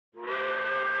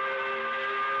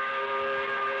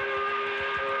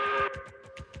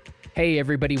Hey,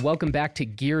 everybody. Welcome back to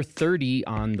Gear 30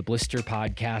 on the Blister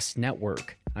Podcast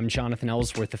Network. I'm Jonathan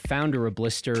Ellsworth, the founder of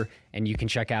Blister, and you can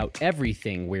check out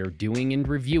everything we're doing and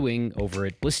reviewing over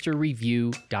at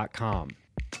blisterreview.com.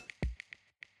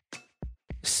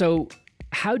 So,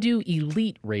 how do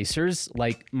elite racers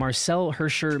like Marcel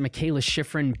Hirscher, Mikaela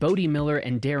Shiffrin, Bode Miller,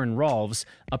 and Darren Rolfs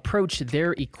approach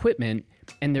their equipment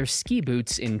and their ski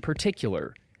boots in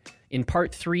particular? In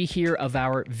part 3 here of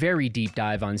our very deep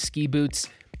dive on ski boots,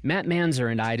 Matt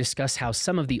Manzer and I discuss how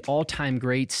some of the all-time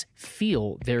greats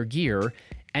feel their gear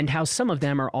and how some of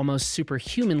them are almost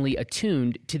superhumanly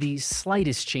attuned to the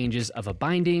slightest changes of a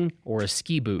binding or a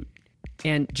ski boot.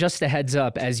 And just a heads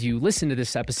up, as you listen to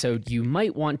this episode, you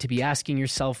might want to be asking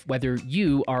yourself whether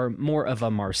you are more of a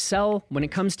Marcel when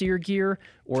it comes to your gear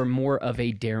or more of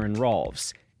a Darren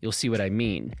Rolfs. You'll see what I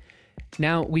mean.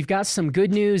 Now, we've got some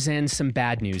good news and some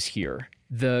bad news here.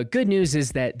 The good news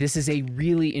is that this is a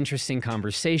really interesting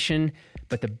conversation,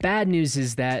 but the bad news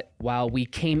is that while we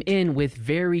came in with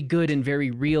very good and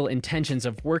very real intentions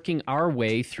of working our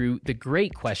way through the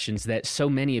great questions that so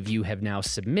many of you have now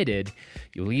submitted,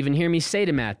 you'll even hear me say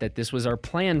to Matt that this was our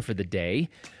plan for the day,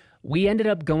 we ended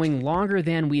up going longer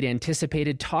than we'd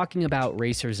anticipated talking about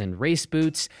racers and race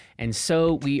boots, and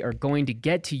so we are going to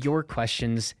get to your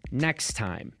questions next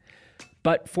time.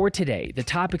 But for today, the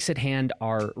topics at hand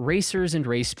are racers and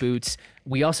race boots.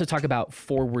 We also talk about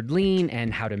forward lean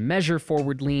and how to measure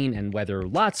forward lean and whether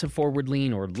lots of forward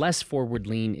lean or less forward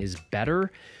lean is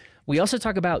better. We also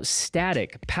talk about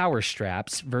static power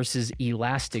straps versus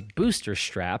elastic booster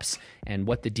straps and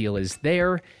what the deal is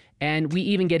there. And we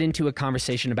even get into a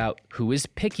conversation about who is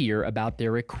pickier about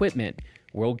their equipment,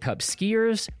 World Cup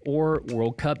skiers or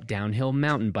World Cup downhill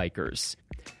mountain bikers.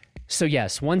 So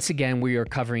yes, once again, we are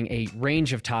covering a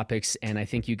range of topics, and I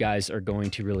think you guys are going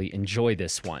to really enjoy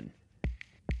this one.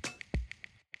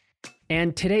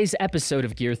 And today's episode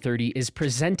of Gear 30 is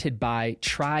presented by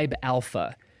Tribe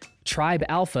Alpha. Tribe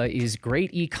Alpha is great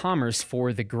e-commerce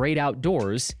for the great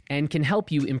outdoors and can help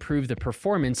you improve the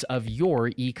performance of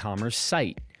your e-commerce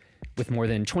site. With more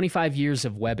than 25 years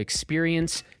of web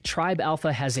experience, Tribe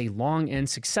Alpha has a long and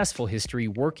successful history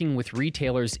working with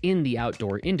retailers in the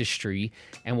outdoor industry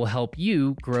and will help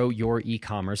you grow your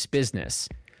e-commerce business.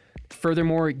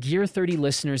 Furthermore, Gear 30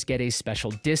 listeners get a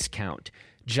special discount.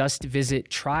 Just visit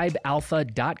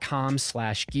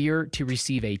tribealpha.com/gear to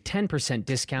receive a 10%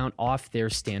 discount off their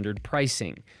standard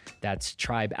pricing. That's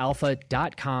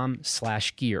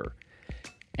tribealpha.com/gear.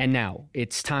 And now,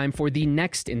 it's time for the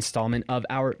next installment of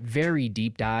our very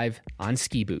deep dive on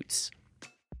ski boots.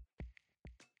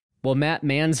 Well, Matt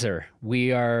Manzer,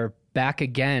 we are back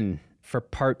again for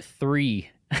part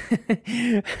 3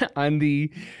 on the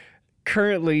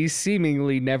currently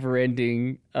seemingly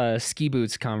never-ending ski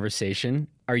boots conversation.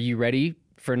 Are you ready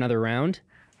for another round?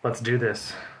 Let's do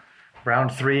this.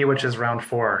 Round 3, which is round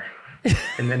 4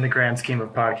 in the grand scheme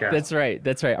of podcasts.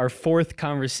 That's right. Our 4th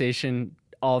conversation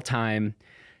all time.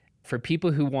 For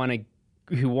people who want to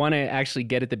actually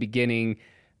get at the beginning,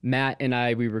 Matt and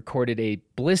we recorded a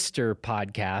Blister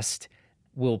podcast.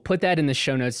 We'll put that in the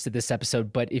show notes to this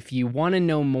episode. But if you want to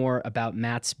know more about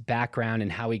Matt's background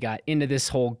and how he got into this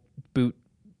whole boot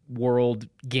world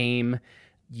game,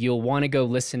 you'll want to go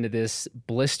listen to this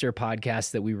Blister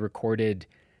podcast that we recorded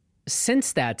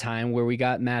since that time where we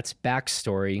got Matt's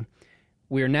backstory.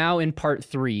 We're now in part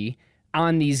 3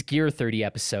 on these Gear 30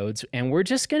 episodes, and we're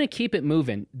just going to keep it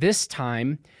moving. This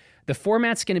time, the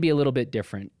format's going to be a little bit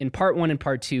different. In part 1 and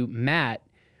part 2, Matt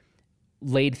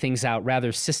laid things out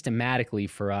rather systematically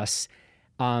for us.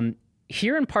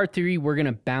 Here in part 3, we're going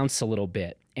to bounce a little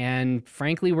bit, and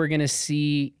frankly, we're going to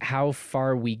see how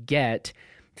far we get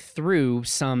through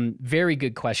some very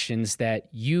good questions that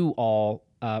you all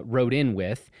wrote in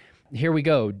with. Here we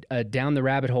go, down the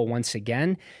rabbit hole once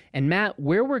again. And Matt,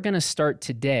 where we're going to start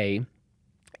today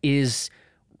is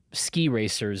ski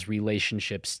racers'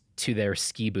 relationships to their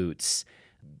ski boots.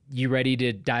 You ready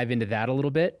to dive into that a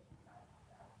little bit?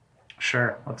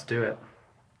 Sure, let's do it.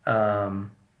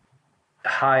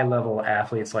 High-level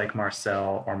athletes like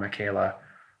Marcel or Mikaela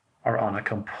are on a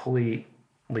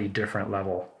completely different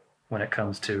level when it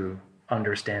comes to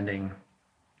understanding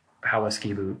how a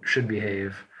ski boot should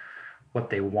behave, what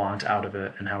they want out of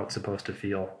it, and how it's supposed to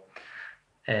feel.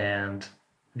 And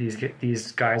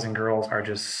these guys and girls are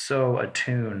just so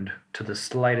attuned to the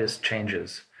slightest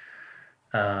changes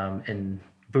in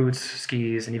boots,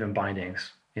 skis, and even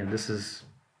bindings. You know, this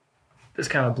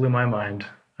kind of blew my mind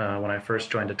when I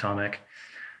first joined Atomic,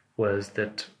 was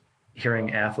that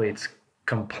hearing athletes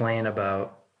complain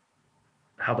about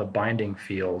how the binding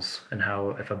feels and how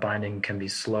if a binding can be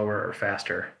slower or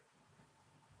faster.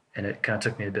 And it kind of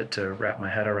took me a bit to wrap my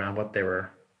head around what they were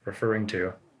referring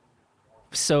to.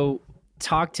 So,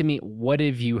 talk to me. What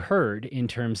have you heard in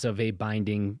terms of a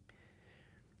binding?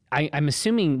 I'm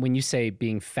assuming when you say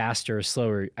being faster or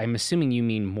slower, I'm assuming you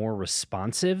mean more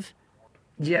responsive.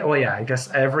 Yeah, well, yeah, I guess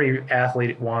every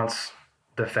athlete wants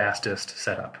the fastest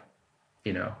setup.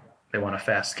 You know, they want a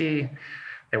fast ski,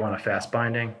 they want a fast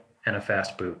binding, and a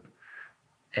fast boot.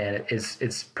 And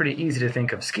it's pretty easy to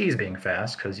think of skis being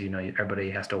fast because you know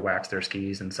everybody has to wax their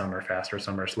skis, and some are faster,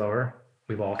 some are slower.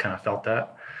 We've all kind of felt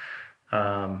that.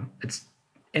 It's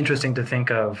interesting to think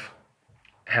of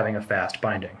having a fast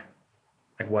binding.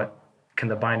 Like, what can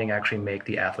the binding actually make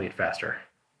the athlete faster?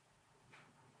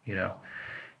 You know,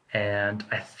 and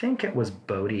I think it was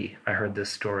Bodie. I heard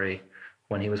this story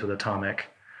when he was with Atomic.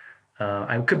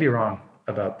 I could be wrong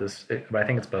about this, but I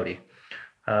think it's Bodie.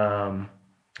 An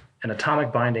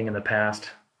Atomic binding in the past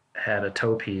had a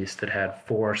toe piece that had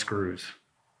 4 screws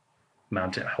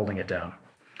mounted, holding it down.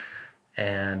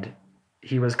 And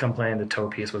he was complaining the toe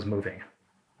piece was moving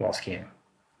while skiing.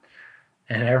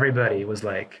 And everybody was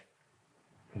like,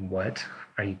 what?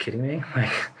 Are you kidding me?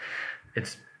 Like,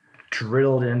 it's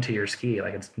drilled into your ski,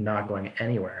 like it's not going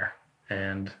anywhere.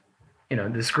 And you know,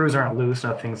 the screws aren't loose,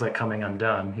 nothing's like coming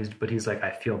undone. He's like,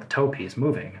 I feel the toe piece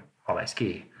moving while I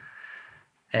ski.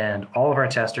 And all of our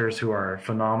testers who are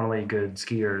phenomenally good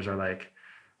skiers are like,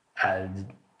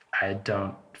 I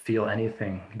don't feel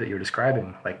anything that you're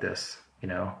describing like this, you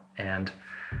know. And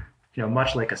you know,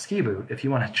 much like a ski boot, if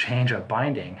you want to change a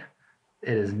binding,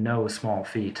 it is no small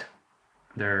feat.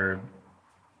 They're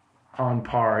on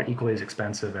par, equally as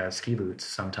expensive as ski boots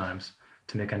sometimes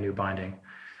to make a new binding.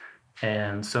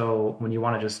 And so when you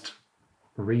want to just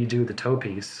redo the toe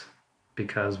piece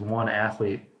because one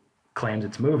athlete claims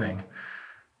it's moving,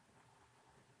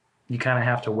 you kind of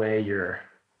have to weigh your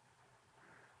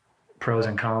pros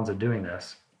and cons of doing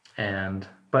this.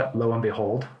 But lo and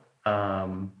behold,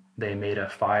 they made a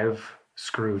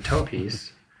 5-screw toe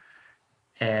piece,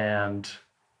 and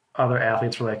other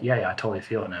athletes were like, yeah, I totally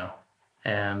feel it now.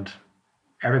 And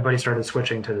everybody started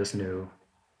switching to this new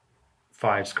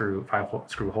 5-screw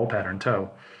hole pattern toe.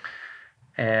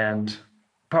 And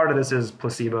part of this is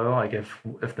placebo. Like if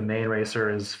the main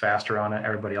racer is faster on it,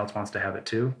 everybody else wants to have it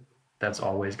too. That's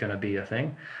always going to be a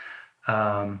thing.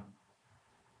 But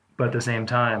at the same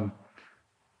time,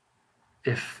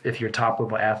 if your top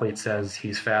level athlete says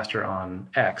he's faster on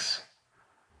X,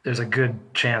 there's a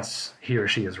good chance he or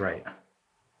she is right.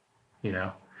 You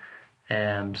know?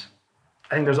 And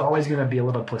I think there's always going to be a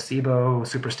little placebo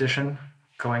superstition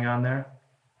going on there.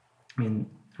 I mean,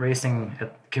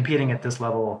 competing at this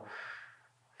level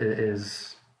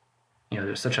is, you know,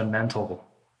 there's such a mental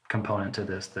component to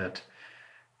this that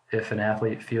if an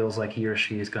athlete feels like he or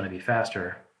she is going to be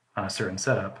faster on a certain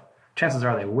setup, chances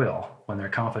are they will when their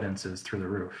confidence is through the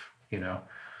roof, you know.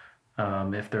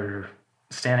 If they're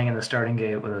standing in the starting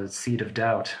gate with a seed of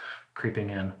doubt creeping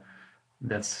in,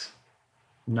 that's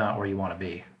not where you want to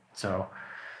be. So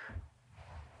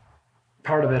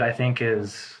part of it, I think,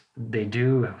 is they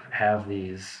do have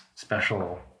these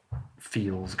special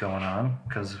feels going on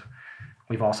because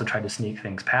we've also tried to sneak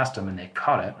things past them and they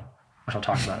caught it, which I'll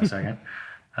talk about in a second.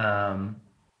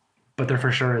 But there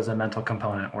for sure is a mental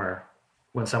component where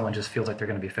when someone just feels like they're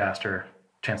going to be faster,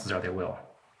 chances are they will.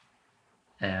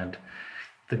 And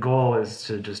the goal is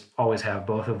to just always have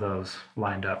both of those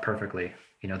lined up perfectly.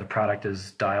 You know, the product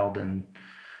is dialed and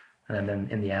then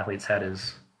in the athlete's head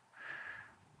is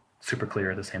super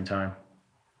clear at the same time.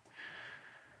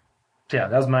 So yeah,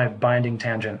 that was my binding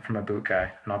tangent from a boot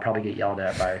guy, and I'll probably get yelled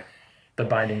at by the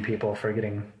binding people for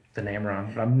getting the name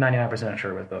wrong, but I'm 99%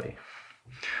 sure with Bodhi.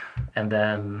 And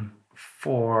then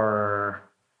for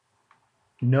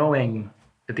knowing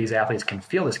that these athletes can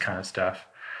feel this kind of stuff,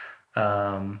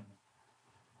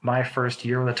 my first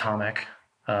year with Atomic,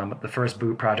 the first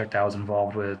boot project I was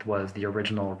involved with was the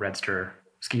original Redster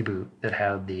ski boot that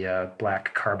had the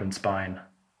black carbon spine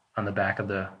on the back of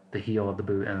the heel of the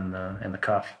boot and the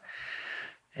cuff.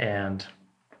 And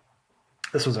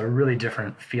this was a really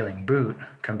different feeling boot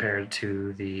compared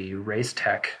to the Race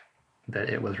Tech that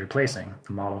it was replacing,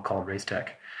 the model called Race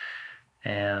Tech.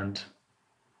 And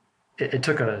it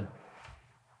took a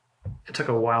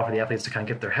while for the athletes to kind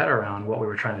of get their head around what we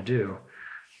were trying to do.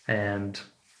 And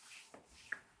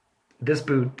this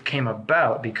boot came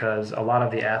about because a lot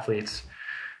of the athletes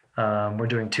were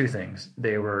doing two things.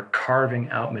 They were carving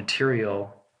out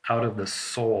material out of the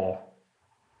sole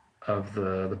of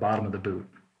the bottom of the boot,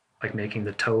 like making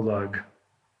the toe lug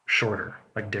shorter.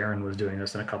 Like Darren was doing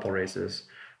this in a couple races,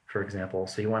 for example.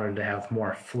 So he wanted to have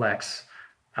more flex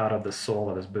out of the sole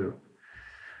of his boot.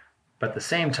 But at the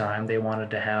same time, they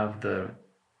wanted to have the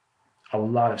a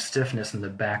lot of stiffness in the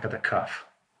back of the cuff.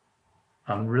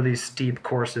 On really steep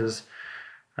courses,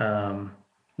 none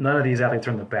of these athletes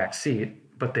are in the back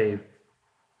seat, but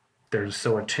they're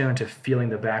so attuned to feeling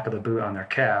the back of the boot on their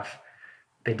calf.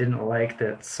 They didn't like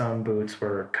that some boots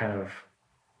were kind of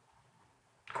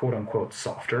quote unquote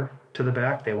softer to the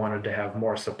back. They wanted to have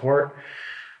more support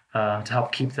to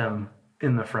help keep them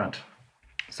in the front,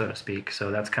 so to speak.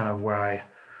 So that's kind of why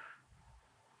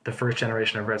the first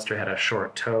generation of Redster had a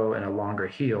short toe and a longer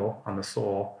heel on the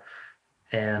sole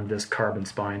and this carbon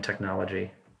spine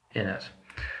technology in it.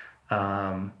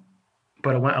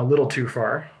 But it went a little too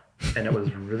far and it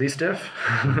was really stiff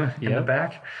in the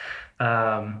back.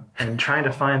 And trying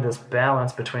to find this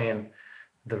balance between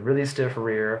the really stiff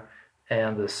rear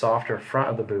and the softer front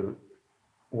of the boot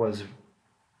was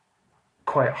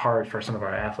quite hard for some of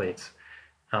our athletes.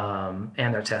 And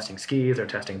they're testing skis, they're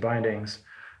testing bindings,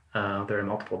 they're in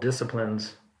multiple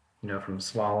disciplines, from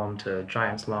slalom to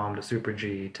giant slalom to super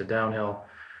G to downhill.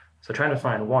 So trying to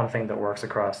find one thing that works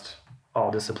across all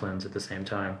disciplines at the same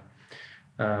time.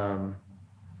 And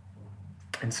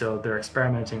so they're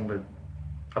experimenting with,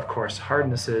 of course,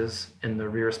 hardnesses in the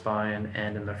rear spine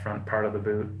and in the front part of the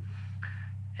boot.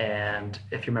 And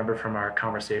if you remember from our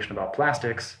conversation about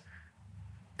plastics,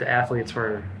 the athletes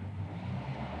were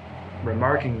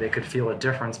remarking they could feel a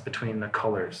difference between the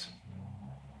colors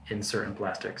in certain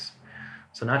plastics.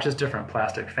 So not just different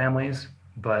plastic families,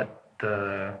 but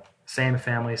the same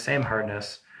family, same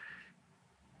hardness,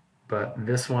 but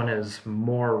this one is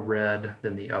more red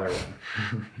than the other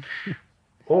one.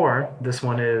 Or this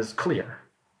one is clear,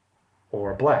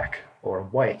 or black, or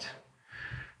white.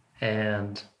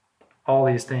 And all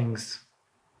these things,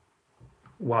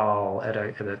 while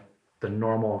the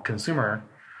normal consumer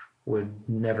would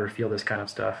never feel this kind of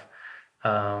stuff,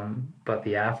 but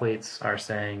the athletes are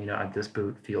saying, this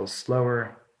boot feels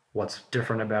slower. What's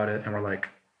different about it? And we're like,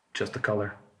 just the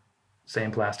color.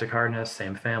 Same plastic hardness,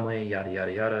 same family, yada,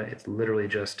 yada, yada. It's literally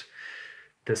just,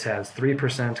 this has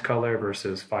 3% color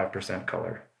versus 5%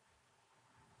 color.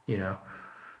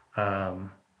 And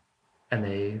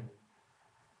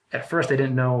at first they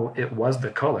didn't know it was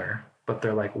the color, but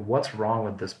they're like, what's wrong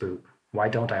with this boot? Why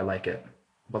don't I like it?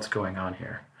 What's going on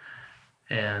here?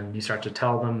 And you start to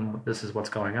tell them this is what's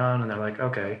going on, and they're like,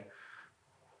 okay.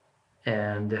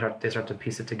 And they start to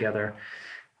piece it together.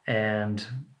 And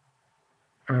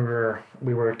I remember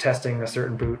we were testing a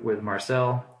certain boot with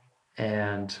Marcel,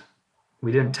 and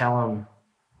we didn't tell him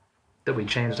that we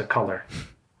changed the color,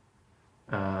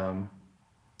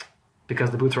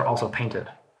 because the boots were also painted.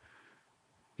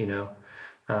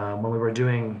 When we were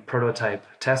doing prototype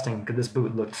testing, this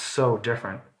boot looked so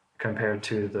different compared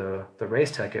to the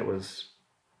Race Tech it was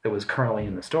currently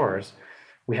in the stores.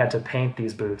 We had to paint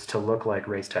these boots to look like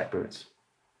Race Tech boots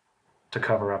to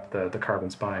cover up the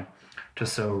carbon spine,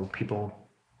 just so people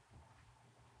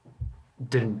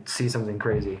didn't see something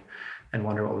crazy and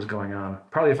wonder what was going on.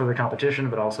 Partly for the competition,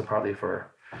 but also partly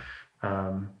for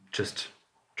just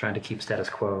trying to keep status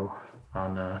quo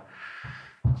on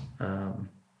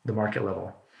the market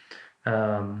level.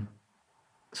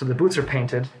 So the boots are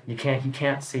painted. You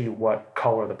can't see what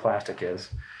color the plastic is.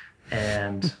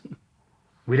 And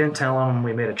we didn't tell him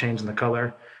we made a change in the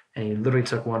color, and he literally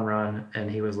took one run and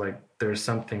he was like, there's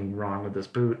something wrong with this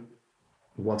boot.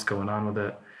 What's going on with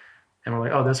it? And we're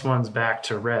like, oh, this one's back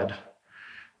to red.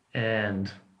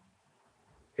 And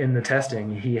in the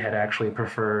testing, he had actually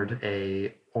preferred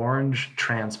a orange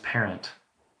transparent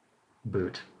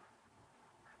boot.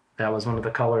 That was one of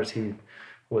the colors he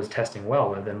was testing well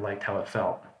with and liked how it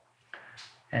felt.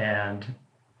 And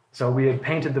so we had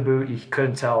painted the boot. You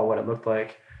couldn't tell what it looked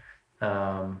like.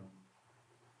 But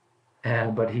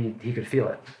he could feel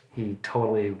it. He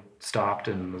totally stopped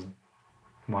and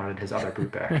wanted his other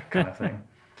boot back kind of thing.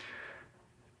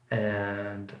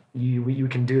 And you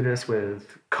can do this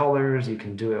with colors. You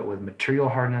can do it with material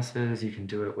hardnesses. You can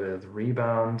do it with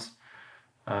rebounds.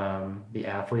 The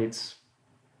athletes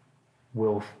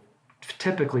will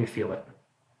typically feel it,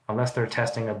 unless they're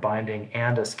testing a binding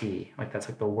and a ski. Like that's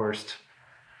like the worst.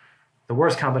 The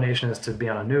worst combination is to be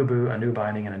on a new boot, a new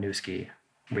binding, and a new ski.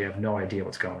 We have no idea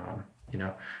what's going on.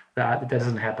 That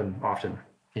doesn't happen often.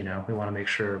 We want to make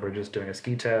sure we're just doing a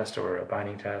ski test or a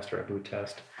binding test or a boot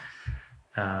test.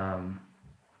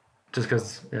 Just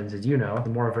because, as the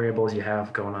more variables you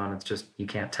have going on, it's just you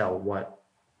can't tell what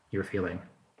you're feeling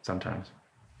sometimes.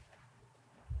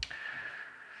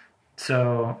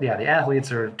 So yeah, the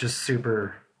athletes are just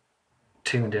super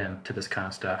tuned in to this kind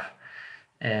of stuff.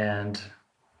 And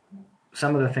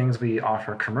some of the things we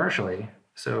offer commercially,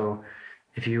 so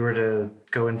if you were to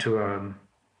go into a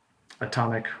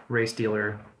Atomic race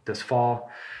dealer this fall,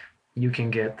 you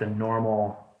can get the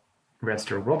normal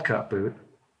Redster World Cup boot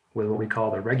with what we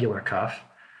call the regular cuff,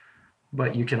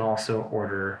 but you can also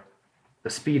order the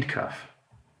speed cuff.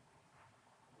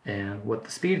 And what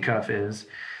the speed cuff is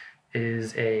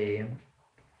a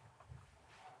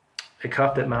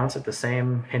cuff that mounts at the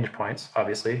same hinge points,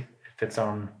 obviously. It fits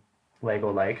on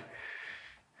Lego-like.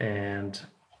 And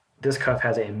this cuff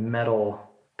has a metal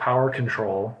power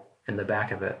control in the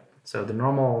back of it. So the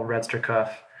normal Redster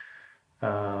cuff,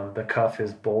 the cuff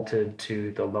is bolted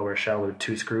to the lower shell with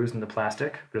 2 screws in the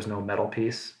plastic. There's no metal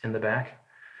piece in the back.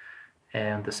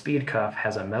 And the speed cuff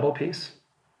has a metal piece.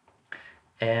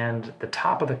 And the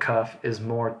top of the cuff is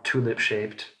more tulip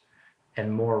shaped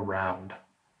and more round.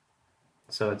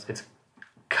 So it's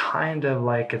kind of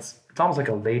like, it's almost like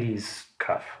a lady's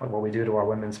cuff, like what we do to our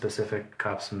women's specific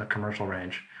cuffs in the commercial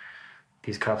range.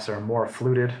 These cuffs are more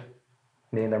fluted,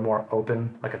 meaning they're more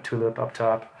open, like a tulip up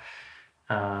top,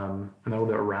 and they're a little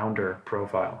bit rounder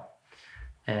profile.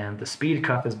 And the speed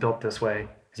cuff is built this way,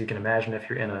 as you can imagine if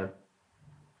you're in a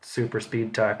super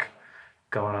speed tuck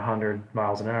going 100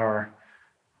 miles an hour,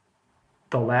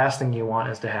 the last thing you want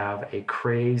is to have a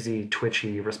crazy,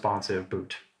 twitchy, responsive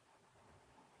boot.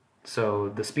 So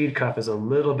the speed cuff is a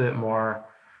little bit more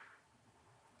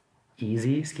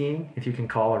easy skiing, if you can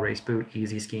call a race boot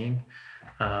easy skiing.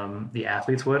 The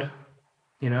athletes would,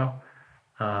 you know.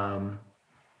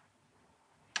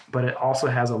 But it also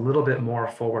has a little bit more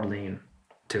forward lean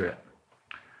to it.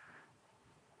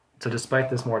 So despite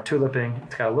this more tuliping,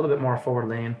 it's got a little bit more forward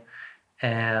lean.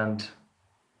 And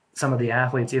some of the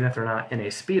athletes, even if they're not in a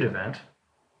speed event,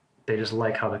 they just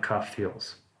like how the cuff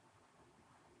feels.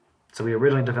 So we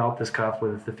originally developed this cuff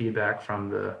with the feedback from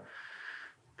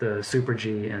the Super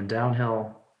G and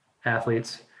downhill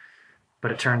athletes,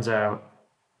 but it turns out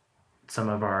some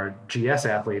of our GS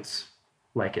athletes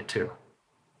like it too.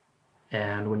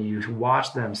 And when you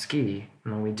watch them ski,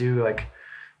 and when we do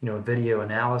video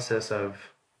analysis of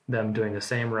them doing the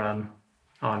same run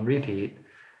on repeat,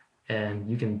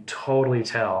 and you can totally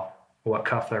tell what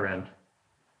cuff they're in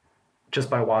just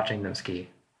by watching them ski.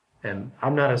 And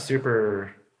I'm not a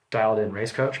super dialed in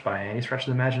race coach by any stretch of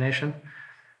the imagination,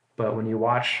 but when you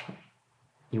watch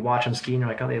them ski and you're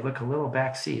like, oh, they look a little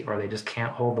backseat, or they just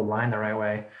can't hold the line the right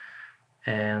way.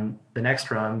 And the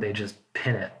next run, they just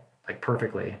pin it like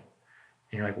perfectly.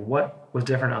 And you're like, what was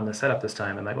different on the setup this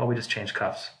time? And like, well, we just changed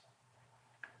cuffs,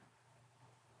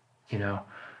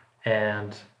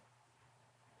 and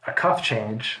a cuff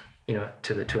change,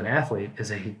 to an athlete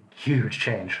is a huge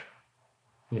change.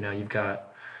 You've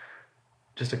got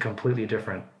just a completely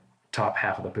different top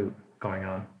half of the boot going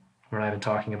on. We're not even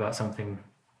talking about something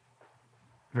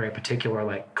very particular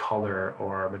like color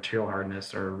or material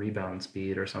hardness or rebound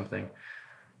speed or something.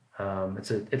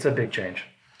 It's a big change.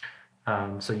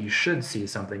 So you should see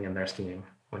something in their skiing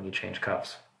when you change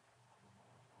cuffs.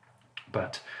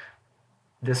 But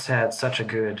this had such a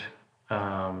good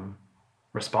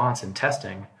response in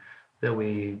testing that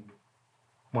we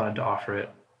wanted to offer it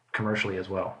commercially as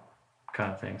well,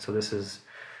 kind of thing. So this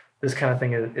kind of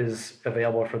thing is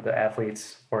available for the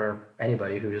athletes or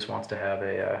anybody who just wants to have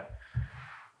a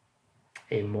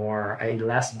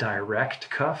less direct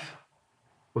cuff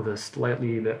with a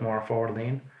slightly bit more forward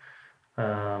lean.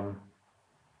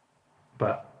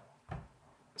 But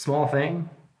small thing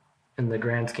in the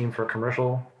grand scheme for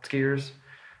commercial skiers,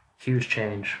 huge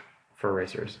change for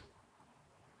racers.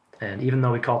 And even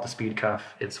though we call it the speed cuff,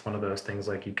 it's one of those things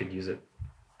like you could use it.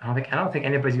 I don't think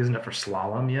anybody's using it for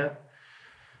slalom yet,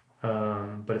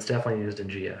 but it's definitely used in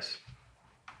GS.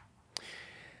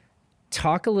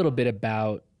 Talk a little bit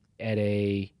about at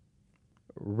a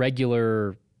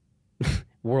regular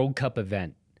World Cup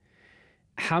event,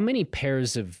 how many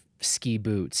pairs of ski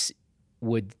boots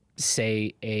would,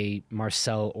 say, a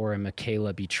Marcel or a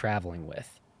Michaela be traveling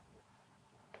with?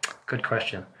 Good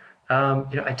question.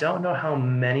 I don't know how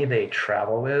many they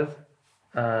travel with.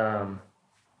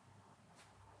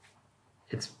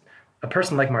 It's a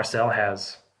person like Marcel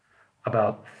has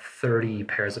about 30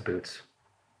 pairs of boots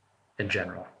in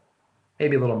general.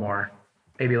 Maybe a little more,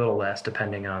 maybe a little less,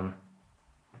 depending on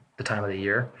the time of the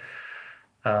year.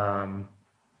 So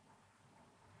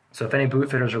if any boot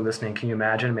fitters are listening, can you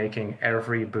imagine making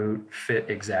every boot fit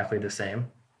exactly the same?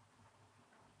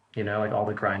 Like all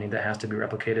the grinding that has to be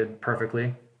replicated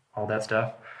perfectly, all that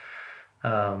stuff.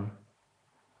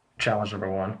 Challenge number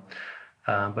one.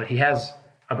 But he has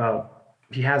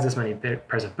this many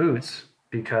pairs of boots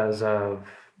because of,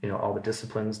 all the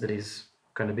disciplines that he's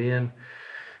going to be in.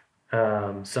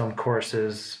 Some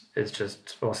courses,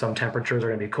 some temperatures are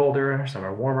going to be colder, some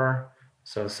are warmer.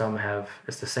 So some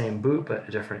it's the same boot, but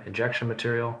a different injection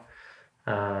material.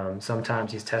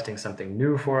 Sometimes he's testing something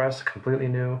new for us, completely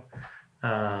new.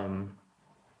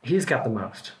 He's got the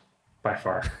most by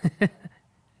far.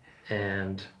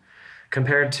 And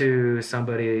compared to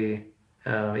somebody,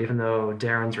 even though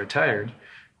Darren's retired,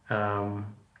 Darren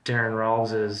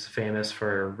Rawls is famous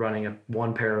for running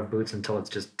one pair of boots until it's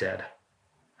just dead,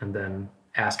 and then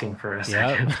asking for a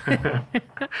second.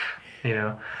 You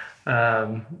know,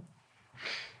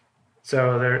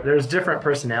 so there's different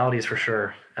personalities for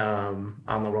sure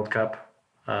on the World Cup.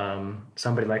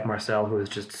 Somebody like Marcel, who is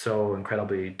just so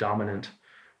incredibly dominant,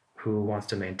 who wants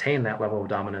to maintain that level of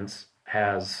dominance,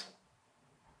 has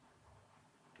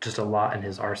just a lot in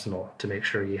his arsenal to make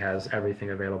sure he has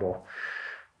everything available.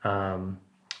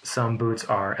 Some boots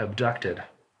are abducted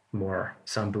more.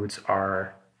 Some boots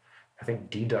are, I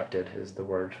think, deducted is the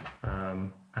word. I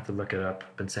have to look it up.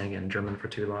 I've been saying it in German for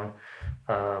too long.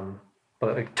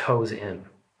 But like toes in.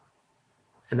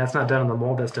 And that's not done in the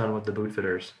mold, that's done with the boot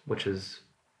fitters, which is,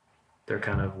 they're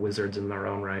kind of wizards in their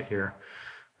own right here,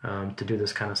 to do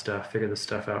this kind of stuff, figure this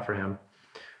stuff out for him.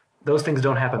 Those things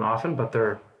don't happen often, but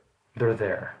they're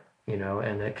there, you know,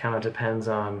 and it kind of depends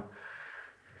on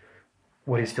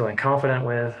what he's feeling confident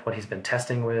with, what he's been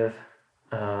testing with.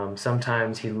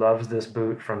 Sometimes he loves this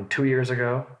boot from 2 years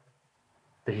ago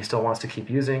that he still wants to keep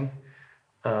using.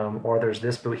 Or there's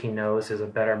this boot he knows is a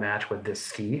better match with this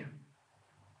ski,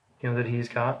 you know, that he's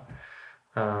got.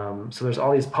 So there's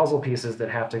all these puzzle pieces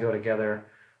that have to go together,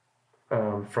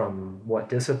 from what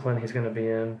discipline he's going to be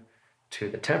in, to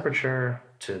the temperature,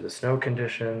 to the snow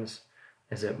conditions.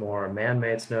 Is it more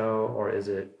man-made snow or is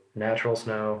it natural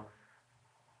snow?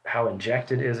 How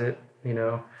injected is it, you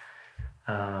know?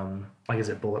 Like, is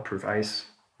it bulletproof ice,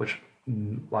 which a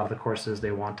lot of the courses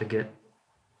they want to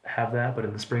have that, but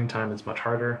in the springtime it's much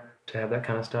harder to have that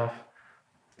kind of stuff.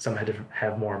 Some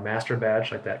have more master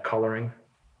badge, like that coloring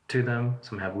to them.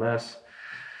 Some have less.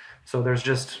 So there's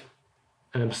just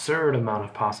an absurd amount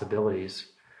of possibilities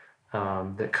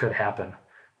that could happen,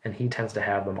 and he tends to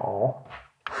have them all,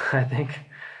 I think.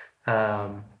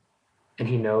 And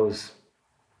he knows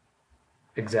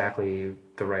exactly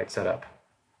the right setup.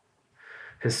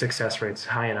 His success rate's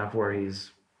high enough where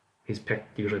he's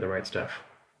picked usually the right stuff.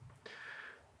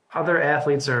 Other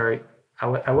athletes are,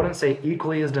 I wouldn't say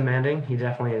equally as demanding. He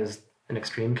definitely is an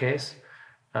extreme case.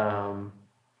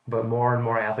 But more and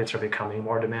more athletes are becoming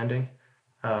more demanding.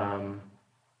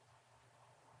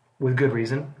 With good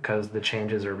reason, because the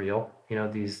changes are real. You know,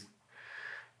 these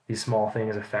small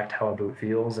things affect how a boot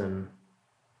feels, and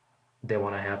they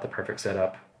want to have the perfect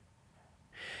setup.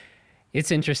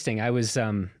 It's interesting. I was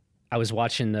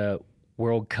watching the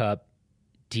World Cup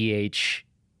DH,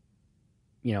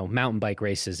 you know, mountain bike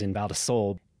races in Val di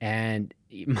Sole, and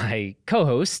my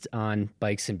co-host on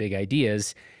Bikes and Big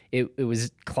Ideas, it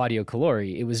was Claudio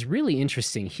Calori. It was really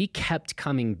interesting. He kept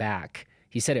coming back.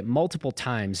 He said it multiple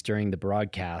times during the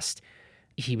broadcast.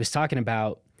 He was talking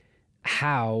about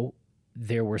how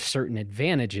there were certain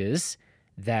advantages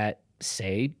that,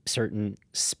 say, certain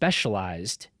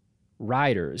specialized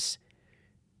riders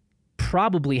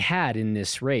probably had in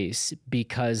this race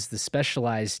because the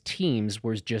specialized teams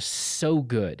were just so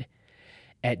good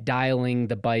at dialing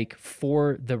the bike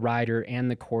for the rider and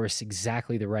the course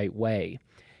exactly the right way.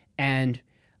 And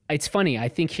it's funny, I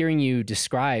think hearing you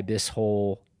describe this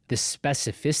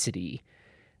specificity,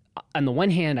 on the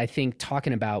one hand, I think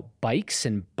talking about bikes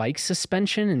and bike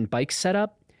suspension and bike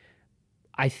setup,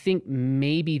 I think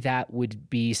maybe that would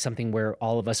be something where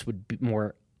all of us would be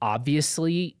more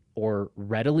obviously or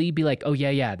readily be like, oh,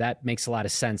 yeah, that makes a lot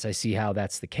of sense. I see how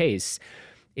that's the case.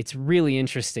 It's really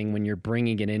interesting when you're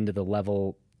bringing it into the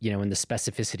level, you know, in the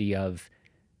specificity of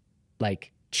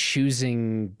like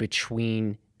choosing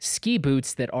between ski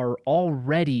boots that are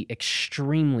already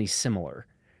extremely similar,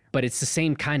 but it's the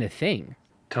same kind of thing.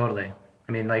 Totally.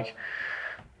 I mean, like,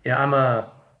 yeah, I'm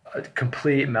a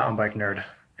complete mountain bike nerd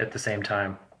at the same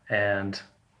time. And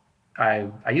I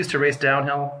used to race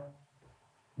downhill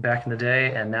back in the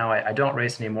day, and now I don't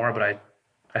race anymore, but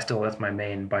I still, that's my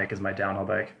main bike, is my downhill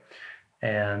bike.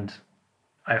 And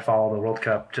I follow the World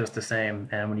Cup just the same.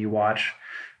 And when you watch,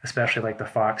 especially like the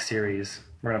Fox series,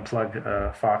 we're going to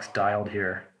plug Fox Dialed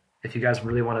here. If you guys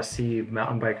really want to see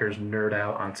mountain bikers nerd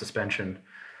out on suspension,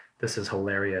 this is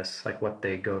hilarious, like what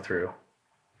they go through.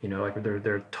 You know, like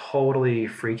they're totally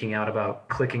freaking out about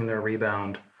clicking their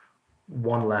rebound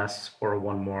one less or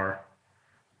one more,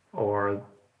 or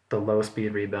the low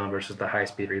speed rebound versus the high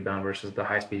speed rebound versus the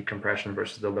high speed compression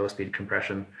versus the low speed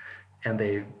compression. And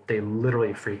they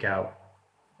literally freak out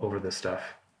over this stuff,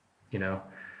 you know?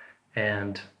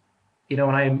 And, you know,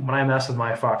 when I mess with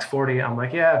my Fox 40, I'm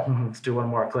like, yeah, let's do one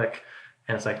more click.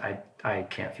 And it's like, I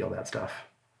can't feel that stuff.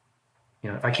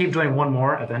 If I keep doing one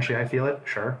more, eventually I feel it,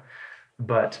 sure.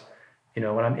 But,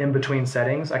 when I'm in between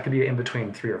settings, I could be in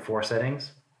between 3 or 4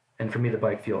 settings. And for me, the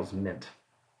bike feels mint,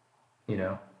 you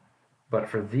know. But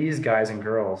for these guys and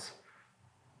girls,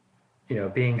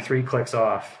 being 3 clicks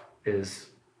off is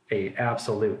a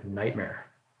absolute nightmare.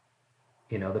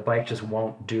 The bike just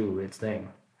won't do its thing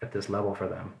at this level for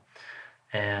them.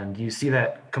 And you see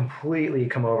that completely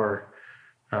come over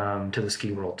to the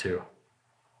ski world too.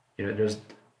 There's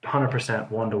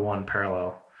 100% one-to-one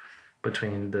parallel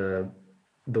between the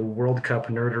World Cup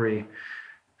nerdery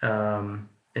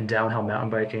in downhill mountain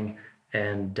biking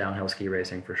and downhill ski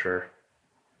racing for sure.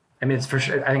 I mean, it's for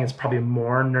sure. I think it's probably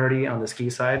more nerdy on the ski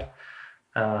side,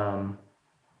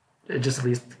 just at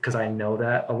least because I know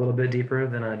that a little bit deeper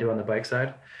than I do on the bike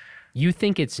side. You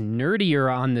think it's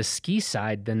nerdier on the ski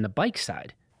side than the bike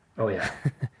side? Oh yeah,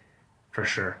 for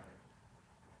sure.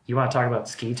 You want to talk about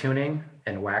ski tuning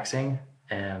and waxing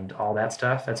and all that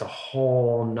stuff? That's a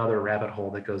whole nother rabbit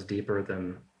hole that goes deeper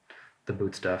than the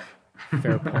boot stuff.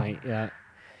 Fair point. Yeah.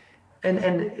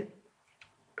 And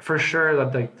for sure,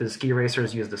 the ski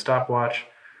racers use the stopwatch.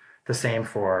 The same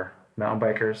for mountain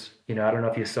bikers. I don't know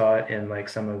if you saw it in like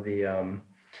some of the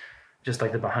just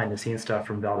like the behind the scenes stuff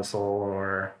from Val di Sole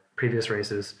or previous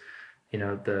races.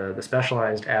 The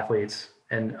specialized athletes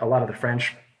and a lot of the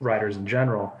French riders in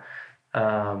general,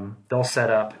 they'll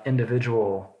set up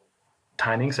individual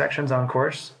timing sections on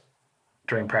course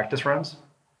during practice runs.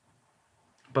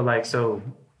 But like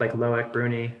Loic,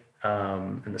 Bruni,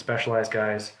 and the specialized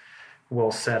guys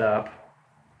will set up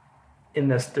in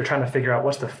this. They're trying to figure out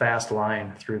what's the fast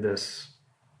line through this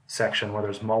section where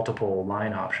there's multiple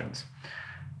line options,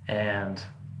 and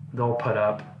they'll put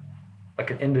up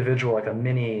like an individual, like a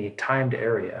mini timed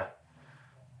area,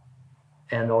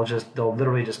 and they'll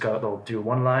literally just go. They'll do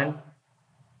one line,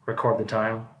 record the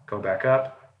time, go back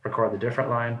up, record the different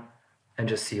line, and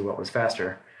just see what was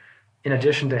faster. In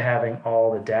addition to having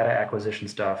all the data acquisition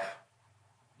stuff,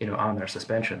 on their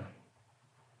suspension,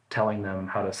 telling them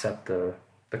how to set the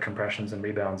compressions and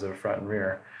rebounds of front and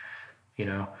rear,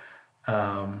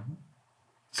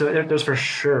 So there's for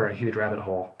sure a huge rabbit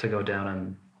hole to go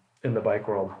down in the bike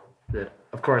world that,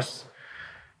 of course,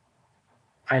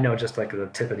 I know just like the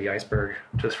tip of the iceberg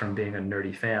just from being a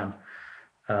nerdy fan.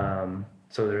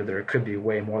 So there could be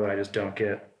way more that I just don't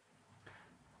get.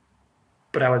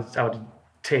 But I would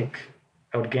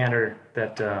gander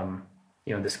that,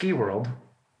 the ski world,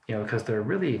 because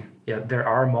there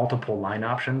are multiple line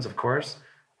options, of course,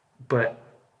 but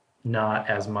not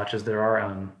as much as there are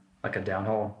on like a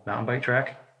downhill mountain bike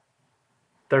track.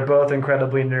 They're both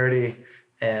incredibly nerdy,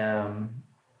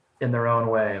 in their own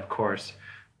way, of course.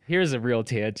 Here's a real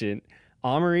tangent.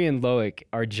 Amaury and Loic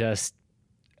are just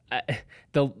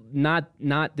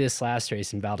not this last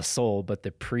race in Val di Sole, but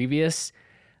the previous.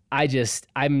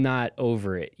 I'm not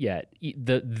over it yet.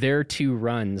 Their 2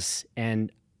 runs,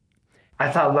 and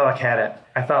I thought Loic had it.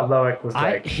 I thought Loic was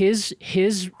like his.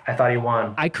 I thought he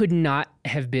won. I could not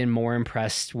have been more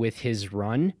impressed with his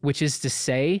run, which is to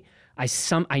say,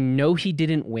 I know he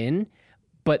didn't win,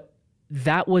 but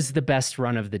that was the best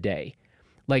run of the day.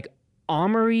 Like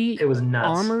Amaury, it was nuts.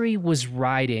 Amaury was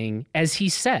riding, as he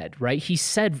said, right? He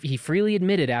freely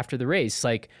admitted after the race,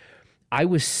 like, I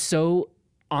was so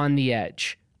on the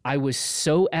edge. I was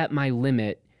so at my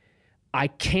limit. I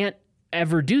can't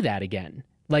ever do that again.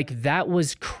 Like, that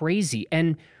was crazy.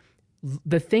 And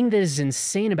the thing that is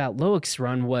insane about Loic's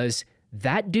run was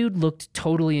that dude looked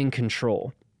totally in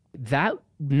control. That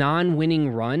non-winning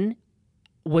run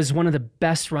was one of the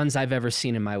best runs I've ever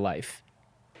seen in my life.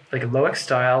 Like Loic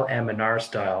style and Menard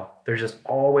style, they're just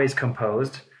always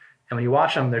composed. And when you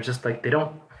watch them, they're just like, they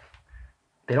don't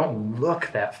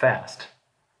look that fast.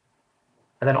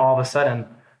 And then all of a sudden,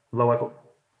 Loic,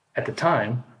 at the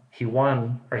time, he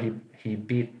won, or he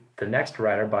beat the next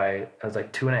rider by, it was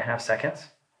like 2.5 seconds,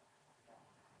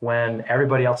 when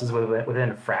everybody else is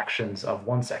within fractions of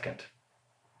 1 second.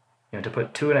 To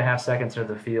put 2.5 seconds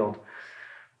into the field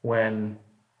when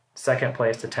second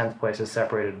place to 10th place is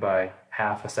separated by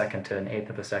half a second to 1/8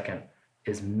 of a second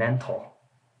is mental.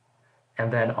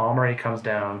 And then Amaury comes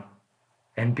down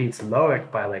and beats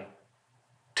Loic by like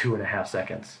 2.5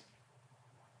 seconds.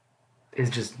 Is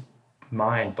just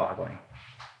mind-boggling.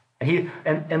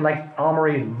 And like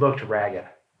Amaury looked ragged.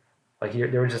 Like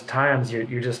there were just times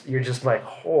you're just like,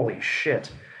 holy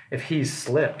shit. If he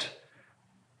slipped,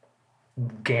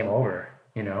 game over.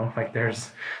 Like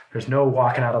there's no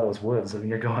walking out of those woods when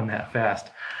you're going that fast.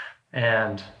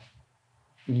 And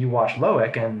you watch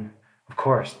Loic, and of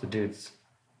course the dude's,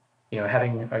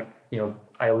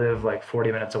 I live like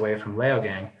 40 minutes away from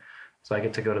Leogang, so I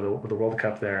get to go to the World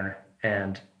Cup there,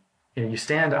 and You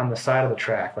stand on the side of the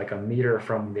track, like a meter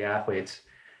from the athletes,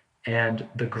 and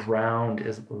the ground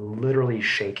is literally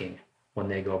shaking when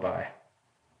they go by.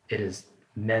 It is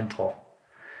mental.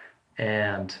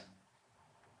 And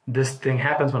this thing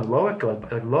happens when Loic goes by.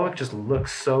 Like Loic just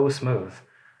looks so smooth,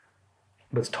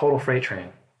 but it's total freight train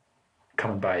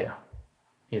coming by you,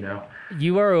 you know?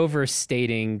 You are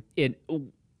overstating it.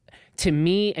 To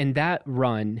me, and that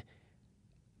run,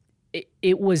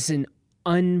 it was an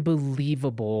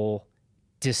unbelievable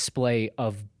display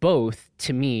of both,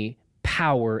 to me,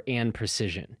 power and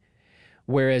precision.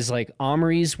 Whereas like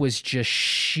Omri's was just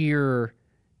sheer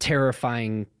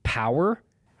terrifying power.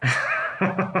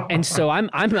 And so I'm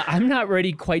not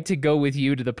ready quite to go with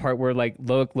you to the part where like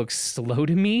Loic looks slow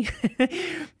to me.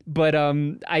 But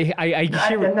I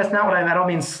hear, and that's not what I don't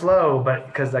mean slow, but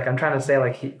because like I'm trying to say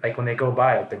like when they go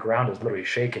by, like the ground is literally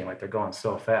shaking, like they're going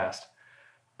so fast.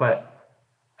 But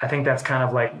I think that's kind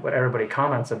of like what everybody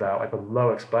comments about, like with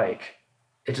Loic's bike.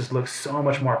 It just looks so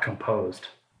much more composed.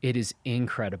 it is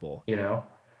incredible. You know,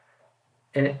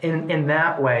 and in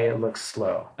that way, it looks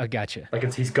slow. I gotcha.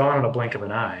 Like he's gone in a blink of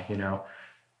an eye, you know.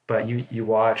 But you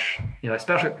watch, you know,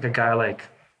 especially like a guy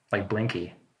like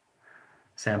Blinky,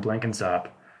 Sam Blenkinsop,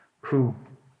 who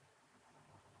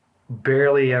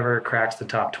barely ever cracks the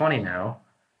top 20 now.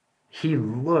 He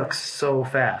looks so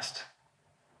fast.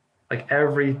 Like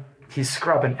he's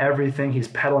scrubbing everything. He's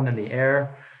pedaling in the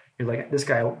air. You're like, this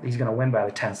guy, he's going to win by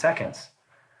like 10 seconds.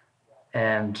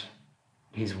 And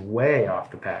he's way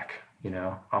off the pack, you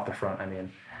know, off the front, I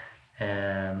mean.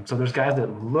 And so there's guys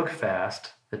that look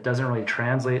fast that doesn't really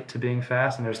translate to being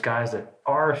fast. And there's guys that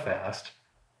are fast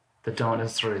that don't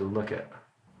necessarily look it.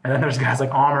 And then there's guys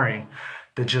like Omri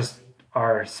that just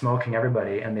are smoking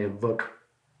everybody and they look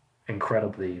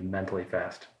incredibly mentally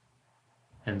fast.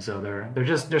 And so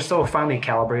they're so finely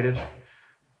calibrated.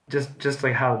 Just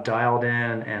like how dialed in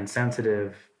and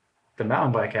sensitive the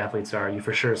mountain bike athletes are, you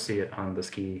for sure see it on the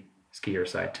skier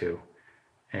side too.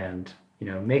 And, you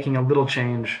know, making a little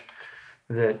change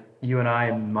that you and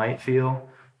I might feel,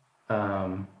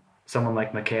 someone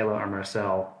like Michaela or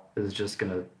Marcel is just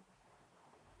going to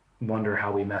wonder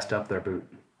how we messed up their boot.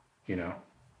 You know,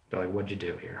 they're like, what'd you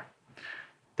do here?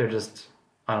 They're just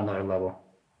on another level.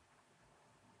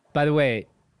 By the way,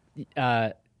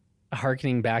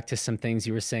 hearkening back to some things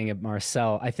you were saying at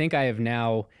Marcel, I think I have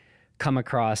now come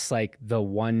across like the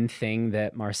one thing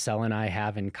that Marcel and I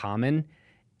have in common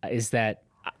is that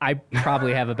I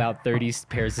probably have about 30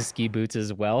 pairs of ski boots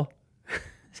as well.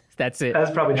 That's it.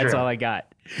 That's probably true. That's all I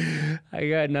got. I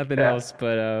got nothing else,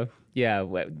 but yeah,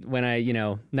 when I, you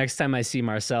know, next time I see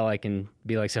Marcel, I can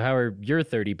be like, so how are your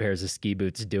 30 pairs of ski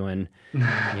boots doing? You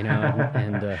know,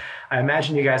 and I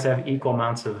imagine you guys have equal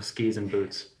amounts of skis and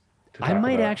boots. I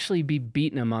might actually be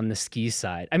beating him on the ski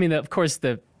side. I mean, of course,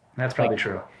 that's probably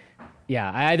true.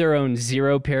 Yeah, I either own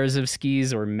 0 pairs of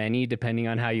skis or many, depending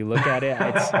on how you look at it.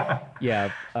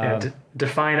 It's,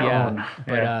 define own.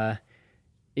 But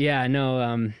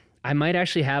I might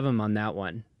actually have him on that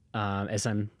one as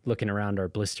I'm looking around our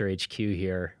Blister HQ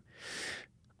here.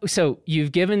 So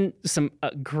you've given some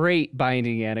great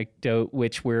binding anecdote,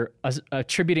 which we're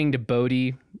attributing to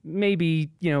Bodie, maybe,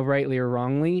 you know, rightly or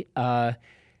wrongly.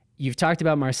 You've talked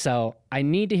about Marcel. I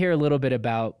need to hear a little bit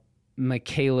about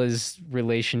Michaela's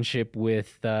relationship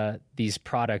with these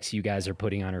products you guys are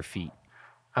putting on her feet.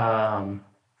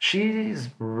 She's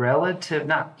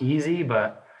not easy,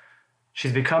 but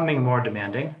she's becoming more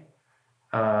demanding,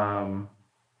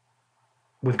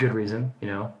 with good reason. You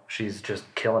know, she's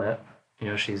just killing it. You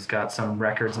know, she's got some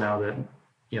records now that,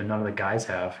 you know, none of the guys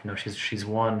have. You know, she's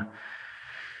won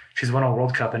a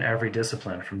World Cup in every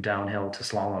discipline from downhill to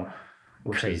slalom,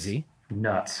 which Crazy. Is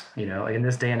nuts. You know, in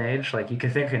this day and age, like you can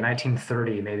think in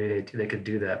 1930 maybe they could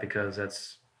do that because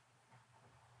that's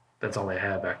all they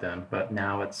had back then. But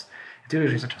now it's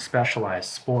usually such a specialized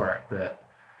sport that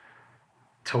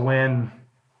to win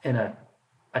in a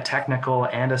technical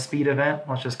and a speed event,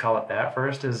 let's just call it that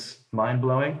first, is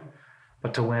mind-blowing.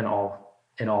 But to win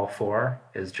in all four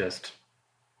is just,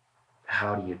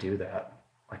 how do you do that?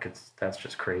 Like that's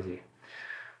just crazy.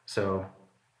 So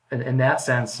in that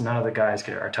sense, none of the guys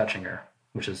are touching her,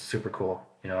 which is super cool.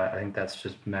 You know, I think that's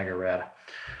just mega rad.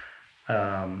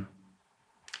 And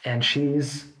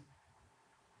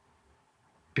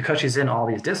because she's in all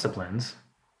these disciplines,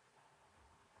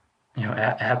 you know,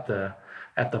 at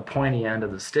the pointy end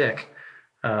of the stick,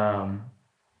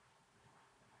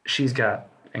 she's got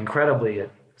incredibly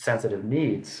sensitive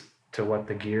needs to what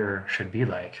the gear should be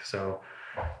like. So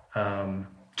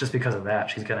just because of that,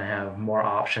 she's going to have more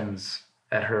options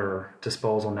at her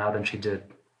disposal now than she did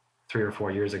 3 or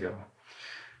 4 years ago.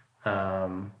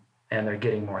 And they're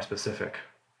getting more specific.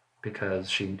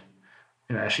 because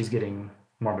as she's getting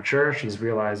more mature, she's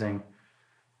realizing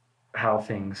how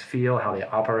things feel, how they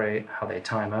operate, how they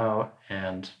time out,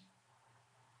 and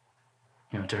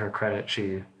to her credit,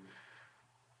 she's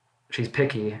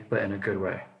picky, but in a good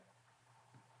way.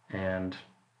 And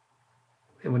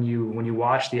when you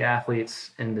watch the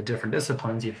athletes in the different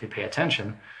disciplines, if you pay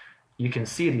attention, you can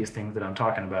see these things that I'm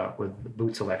talking about with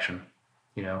boot selection.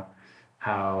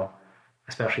 How,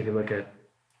 especially if you look at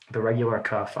the regular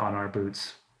cuff on our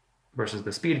boots versus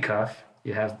the speed cuff,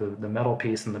 it has the metal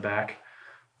piece in the back.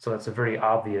 So it's a very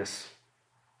obvious,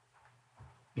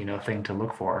 thing to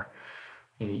look for.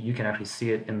 You can actually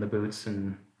see it in the boots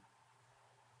and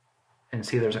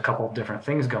see there's a couple of different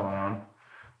things going on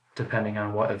depending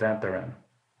on what event they're in.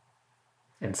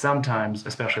 And sometimes,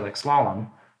 especially like slalom,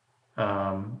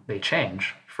 they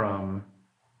change from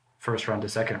first run to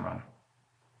second run.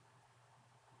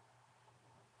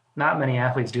 Not many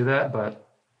athletes do that, but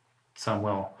some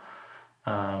will,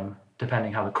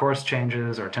 depending how the course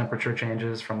changes or temperature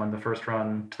changes from when the first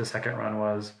run to the second run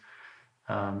was.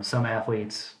 Some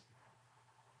athletes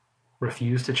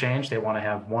refuse to change. They want to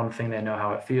have one thing, they know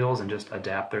how it feels, and just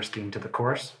adapt their skiing to the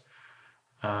course.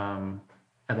 And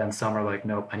then some are like,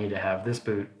 nope, I need to have this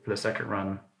boot for the second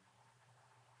run.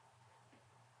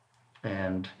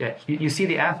 And yeah, you see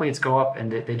the athletes go up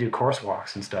and they do course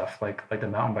walks and stuff, like the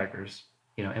mountain bikers,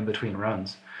 in between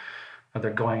runs.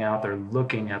 They're going out, they're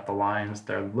looking at the lines,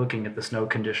 they're looking at the snow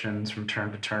conditions from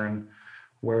turn to turn.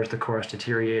 Where is the course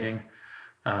deteriorating?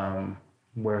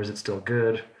 Where is it still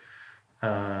good?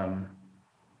 And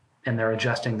they're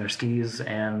adjusting their skis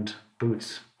and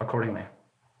boots accordingly,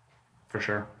 for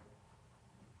sure.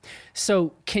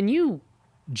 So can you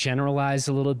generalize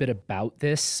a little bit about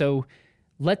this? So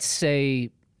let's say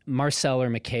Marcel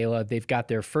or Michaela, they've got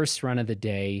their first run of the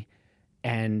day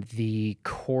and the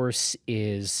course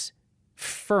is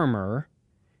firmer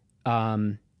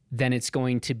than it's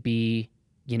going to be,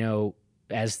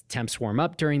 as temps warm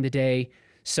up during the day.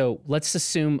 So let's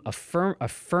assume a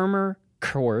firmer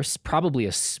course, probably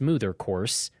a smoother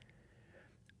course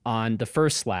on the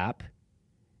first lap,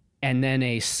 and then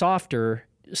a softer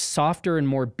and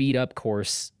more beat up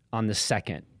course on the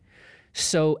second.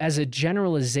 So as a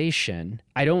generalization,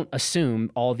 I don't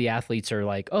assume all the athletes are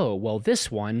like, oh, well,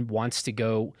 this one wants to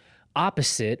go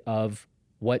opposite of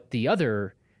what the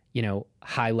other,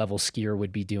 high level skier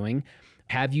would be doing.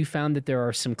 Have you found that there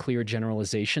are some clear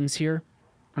generalizations here?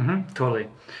 Mm-hmm, totally.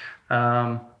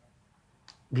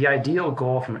 The ideal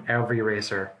goal from every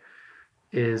racer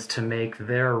is to make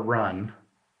their run,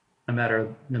 no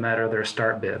matter their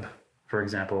start bib, for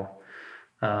example,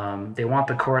 they want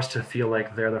the course to feel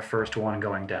like they're the first one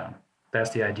going down.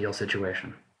 That's the ideal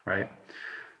situation, right?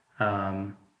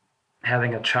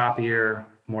 Having a choppier,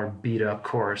 more beat up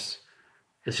course,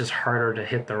 it's just harder to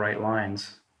hit the right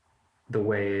lines the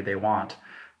way they want.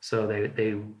 So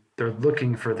they're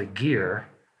looking for the gear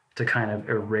to kind of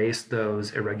erase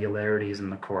those irregularities in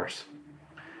the course.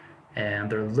 And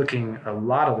they're looking a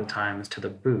lot of the times to the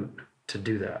boot to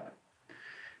do that.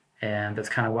 And that's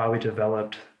kind of why we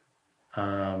developed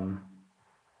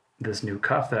this new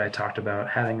cuff that I talked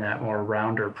about. Having that more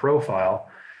rounder profile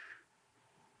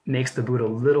makes the boot a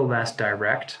little less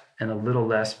direct and a little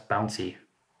less bouncy.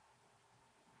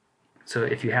 So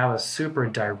if you have a super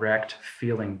direct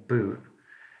feeling boot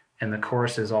and the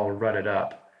course is all rutted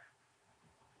up,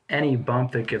 any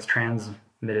bump that gets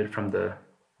transmitted from the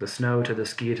snow to the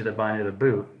ski to the bind of the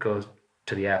boot goes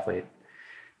to the athlete.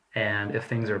 And if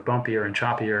things are bumpier and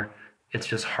choppier, it's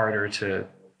just harder to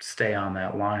stay on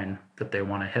that line that they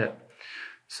want to hit.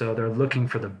 So they're looking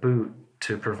for the boot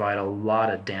to provide a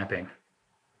lot of damping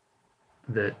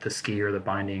that the ski or the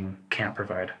binding can't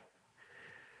provide.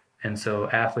 And so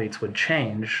athletes would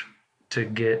change to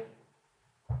get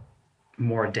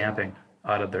more damping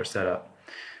out of their setup.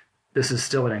 This is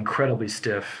still an incredibly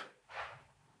stiff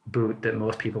boot that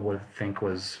most people would think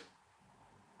was,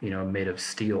 made of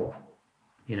steel,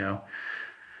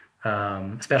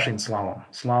 especially in slalom.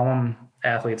 Slalom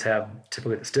athletes have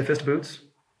typically the stiffest boots.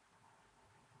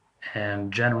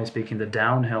 And generally speaking, the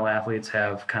downhill athletes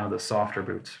have kind of the softer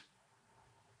boots.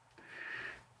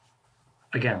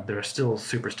 Again, there are still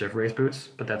super stiff race boots,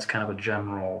 but that's kind of a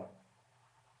general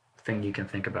thing you can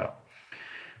think about.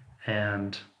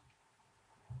 And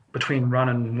between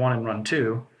run 1 and run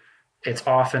 2, it's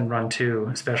often run 2,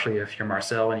 especially if you're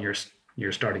Marcel and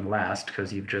you're starting last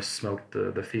because you've just smoked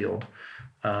the field.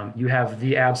 You have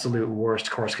the absolute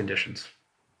worst course conditions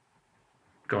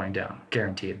going down,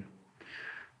 guaranteed.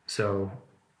 So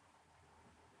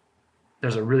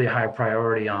there's a really high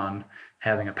priority on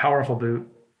having a powerful boot,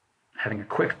 having a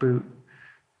quick boot,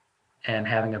 and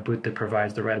having a boot that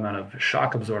provides the right amount of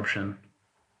shock absorption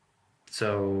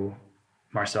so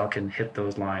Marcel can hit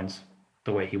those lines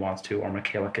the way he wants to, or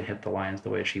Mikaela can hit the lines the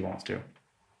way she wants to.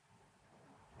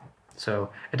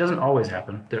 So it doesn't always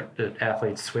happen that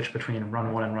athletes switch between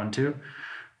run 1 and run 2,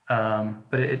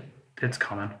 but it's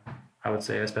common, I would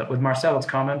say. But with Marcel, it's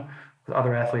common. With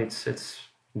other athletes, it's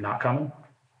not common.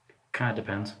 Kind of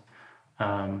depends.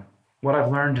 What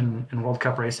I've learned in World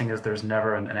Cup racing is there's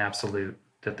never an absolute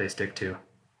that they stick to.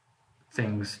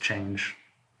 Things change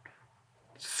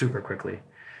super quickly.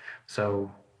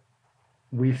 So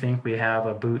we think we have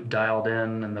a boot dialed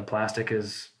in and the plastic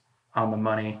is on the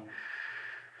money,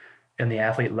 and the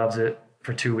athlete loves it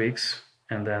for 2 weeks,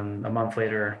 and then a month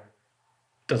later,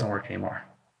 it doesn't work anymore.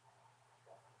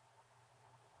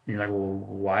 And you're like, well,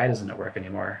 why doesn't it work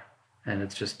anymore? And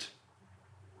it's just,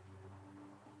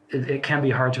 it can be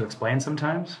hard to explain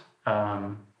sometimes.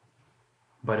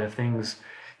 But if things,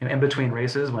 in between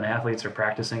races, when athletes are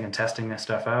practicing and testing this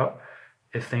stuff out,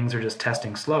 if things are just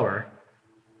testing slower,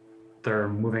 they're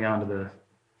moving on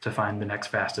to find the next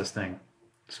fastest thing.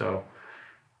 So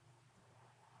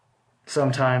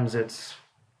sometimes it's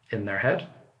in their head.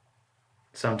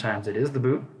 Sometimes it is the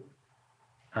boot.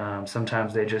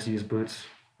 Sometimes they just use boots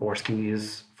or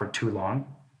skis for too long,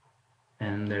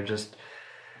 and they're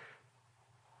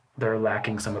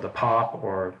lacking some of the pop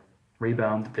or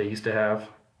rebound that they used to have,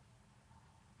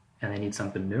 and they need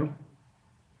something new.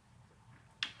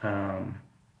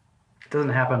 It doesn't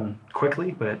happen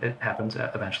quickly, but it happens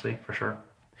eventually, for sure.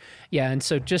 Yeah, and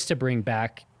so just to bring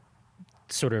back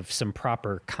sort of some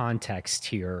proper context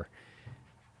here,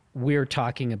 we're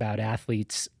talking about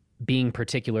athletes being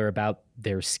particular about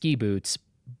their ski boots,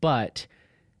 but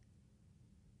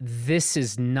this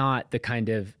is not the kind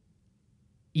of,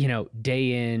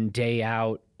 day in, day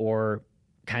out, or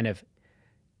kind of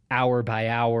hour by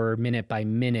hour, minute by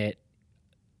minute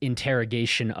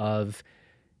interrogation of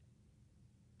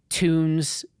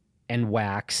tunes and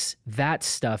wax. That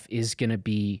stuff is going to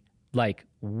be like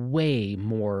way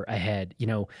more ahead,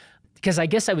 because I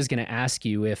guess I was going to ask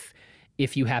you if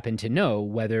you happen to know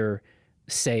whether,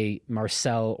 say,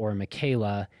 Marcel or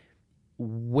Mikaela,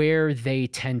 where they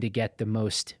tend to get the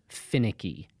most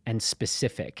finicky and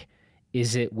specific.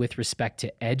 Is it with respect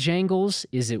to edge angles?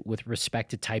 Is it with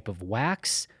respect to type of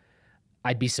wax?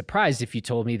 I'd be surprised if you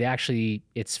told me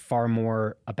it's far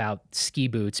more about ski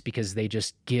boots because they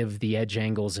just give the edge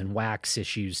angles and wax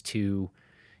issues to,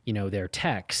 their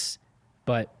techs.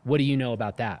 But what do you know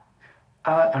about that?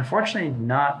 Unfortunately,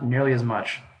 not nearly as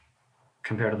much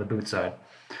compared to the boot side.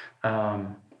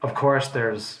 Of course,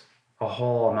 there's a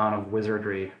whole amount of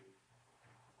wizardry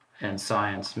and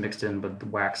science mixed in with the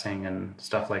waxing and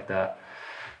stuff like that.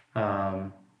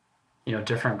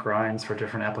 Different grinds for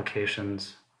different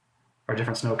applications or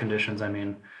different snow conditions. I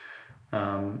mean,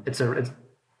 it's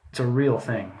a real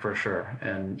thing for sure.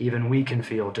 And even we can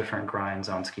feel different grinds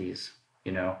on skis,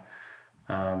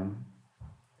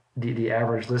 the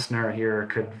average listener here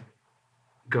could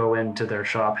go into their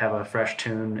shop, have a fresh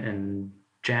tune in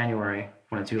January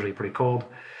when it's usually pretty cold.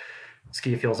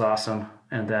 Ski feels awesome,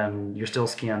 and then you're still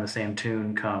skiing on the same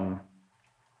tune come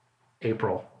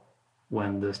April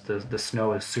when the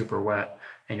snow is super wet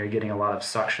and you're getting a lot of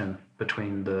suction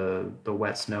between the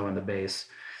wet snow and the base.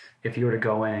 If you were to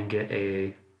go in and get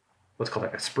what's called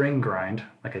like a spring grind,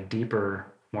 like a deeper,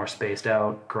 more spaced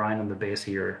out grind on the base of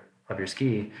your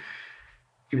ski,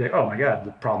 you'd be like, oh my God,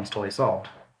 the problem's totally solved.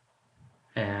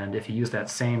 And if you use that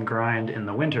same grind in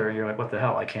the winter, you're like, what the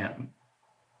hell?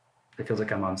 It feels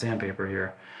like I'm on sandpaper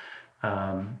here.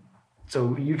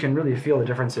 So you can really feel the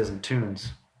differences in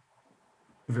tunes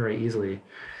very easily.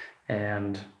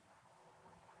 And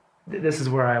this is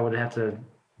where I would have to,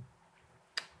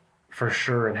 for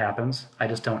sure it happens. I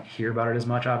just don't hear about it as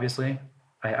much, obviously.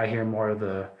 I hear more of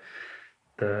the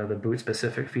boot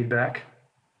specific feedback.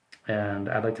 And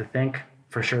I'd like to think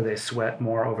for sure they sweat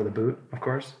more over the boot, of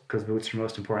course, because boots are the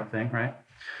most important thing, right?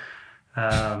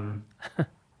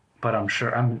 But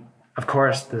of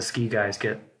course, the ski guys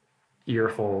get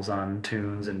earfuls on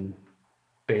tunes and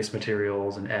base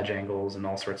materials and edge angles and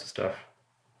all sorts of stuff,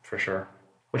 for sure.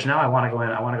 Which now I want to go in.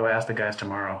 I want to go ask the guys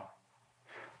tomorrow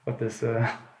what this will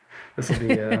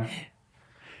be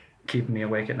keeping me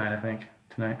awake at night, I think,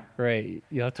 tonight. Right.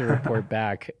 You'll have to report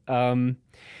back.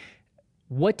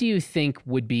 What do you think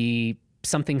would be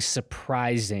something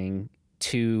surprising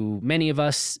to many of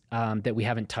us that we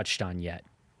haven't touched on yet?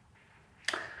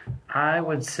 I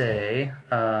would say,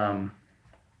 I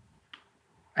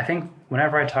think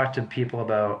whenever I talk to people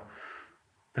about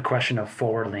the question of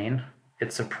forward lean,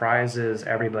 it surprises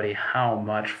everybody how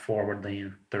much forward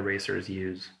lean the racers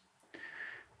use.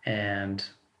 And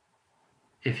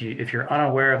if you're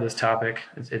unaware of this topic,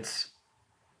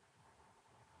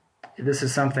 this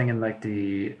is something in like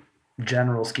the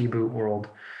general ski boot world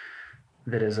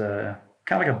that is a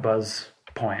kind of like a buzz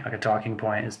point, like a talking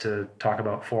point, is to talk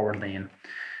about forward lean.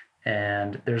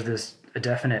 And there's a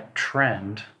definite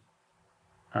trend,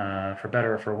 for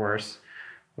better or for worse,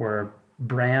 where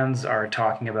brands are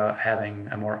talking about having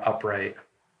a more upright,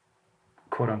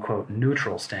 quote unquote,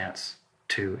 neutral stance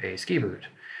to a ski boot.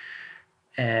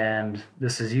 And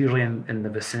this is usually in the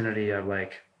vicinity of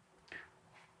like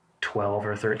 12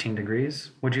 or 13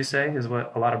 degrees, would you say, is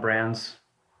what a lot of brands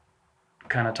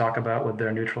kind of talk about with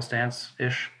their neutral stance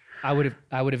ish? I would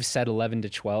have said 11 to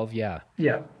 12. Yeah.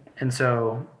 Yeah. And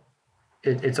so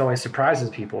it's always surprises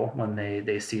people when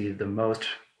they see the most,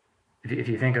 if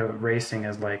you think of racing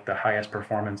as like the highest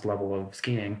performance level of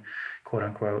skiing, quote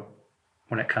unquote,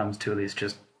 when it comes to at least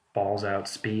just balls out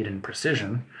speed and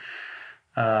precision,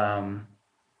 how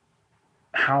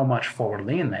much forward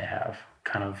lean they have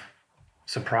kind of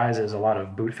surprises a lot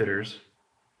of boot fitters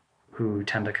who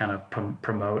tend to kind of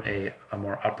promote a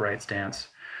more upright stance,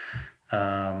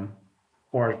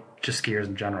 or just skiers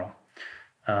in general.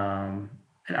 And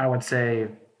I would say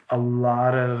a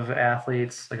lot of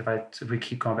athletes, like if we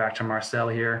keep going back to Marcel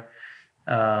here,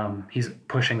 he's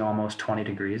pushing almost 20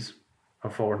 degrees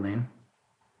of forward lean,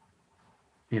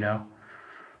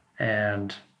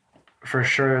 and for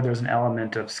sure there's an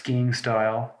element of skiing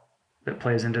style that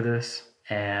plays into this,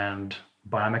 and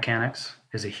biomechanics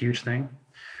is a huge thing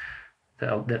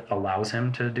that allows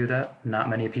him to do that. Not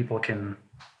many people can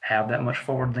have that much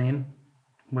forward lean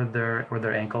with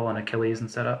their ankle and Achilles and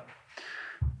setup,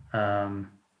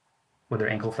 with their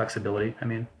ankle flexibility. I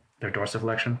mean, their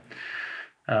dorsiflexion.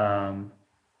 And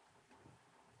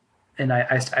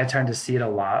I tend to see it a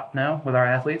lot now with our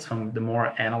athletes. When the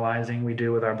more analyzing we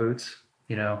do with our boots,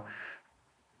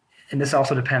 and this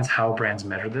also depends how brands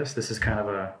measure this. This is kind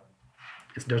of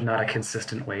there's not a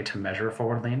consistent way to measure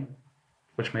forward lean,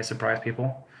 which may surprise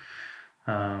people.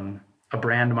 A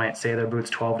brand might say their boot's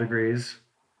 12 degrees,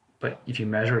 but if you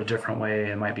measure it a different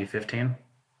way, it might be 15.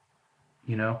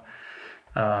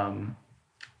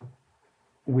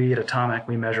 We at Atomic,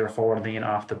 we measure forward lean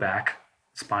off the back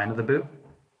spine of the boot.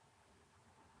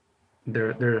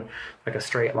 They're like a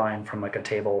straight line from like a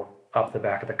table up the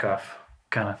back of the cuff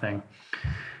kind of thing.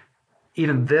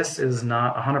 Even this is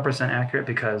not 100% accurate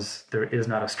because there is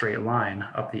not a straight line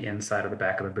up the inside of the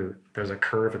back of the boot. There's a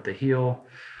curve at the heel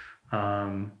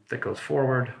that goes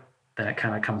forward, then it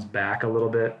kind of comes back a little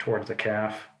bit towards the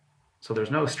calf. So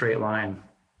there's no straight line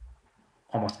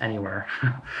almost anywhere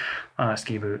on a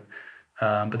ski boot.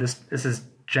 But this is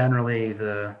generally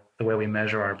the way we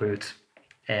measure our boots.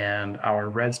 And our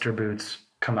Redster boots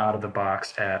come out of the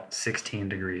box at 16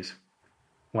 degrees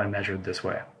when measured this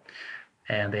way.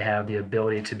 And they have the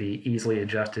ability to be easily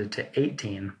adjusted to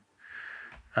 18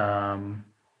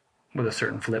 with a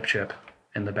certain flip chip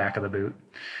in the back of the boot.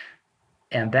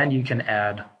 And then you can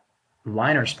add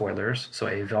liner spoilers, so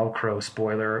a Velcro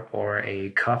spoiler or a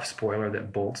cuff spoiler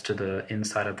that bolts to the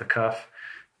inside of the cuff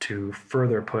to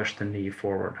further push the knee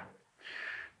forward.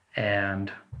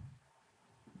 And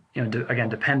again,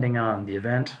 depending on the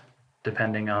event,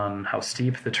 depending on how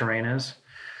steep the terrain is,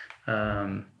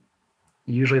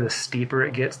 usually the steeper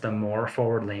it gets, the more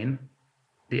forward lean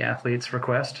the athletes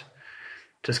request,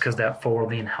 just because that forward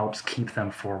lean helps keep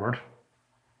them forward.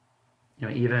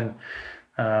 Even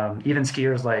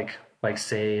skiers like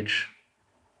Sage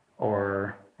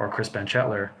or Chris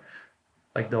Benchetler,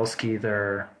 like they'll ski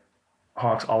their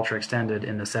Hawks Ultra Extended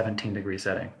in the 17 degree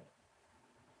setting.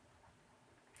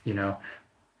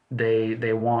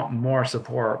 They want more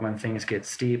support when things get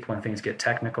steep, when things get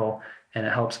technical, and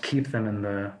it helps keep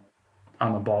them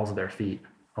on the balls of their feet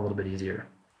a little bit easier.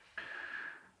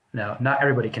 Now, not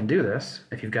everybody can do this.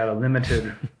 If you've got a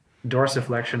limited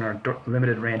dorsiflexion or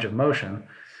limited range of motion,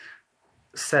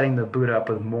 setting the boot up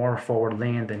with more forward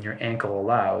lean than your ankle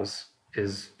allows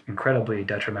is incredibly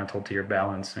detrimental to your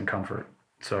balance and comfort.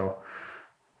 So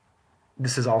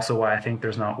this is also why I think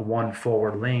there's not one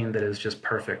forward lean that is just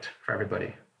perfect for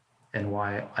everybody, and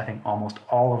why I think almost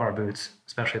all of our boots,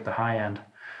 especially at the high end,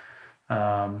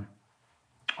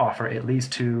 offer at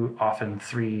least 2, often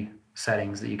 3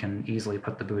 settings that you can easily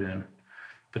put the boot in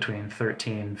between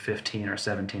 13, 15, or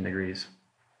 17 degrees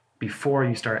before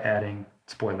you start adding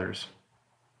spoilers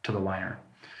to the liner.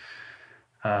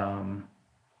 But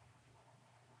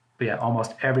yeah,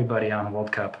 almost everybody on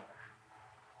World Cup,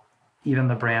 even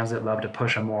the brands that love to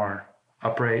push a more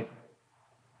upright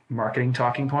marketing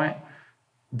talking point,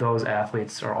 those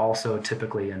athletes are also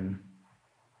typically in,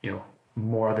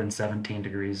 more than 17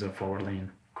 degrees of forward lean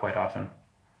quite often.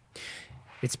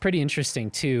 It's pretty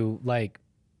interesting too. Like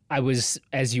I was,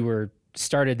 as you were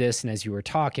started this and as you were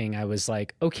talking, I was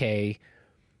like, okay,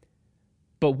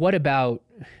 but what about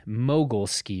mogul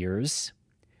skiers?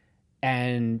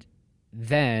 And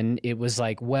then it was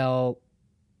like, well,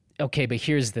 okay, but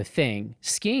here's the thing.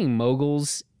 Skiing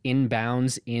moguls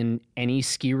inbounds in any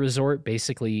ski resort,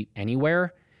 basically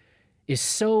anywhere, is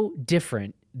so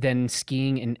different than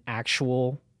skiing an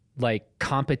actual like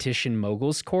competition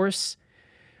moguls course.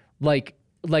 Like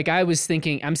I was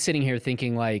thinking, I'm sitting here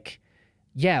thinking like,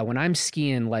 yeah, when I'm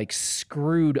skiing like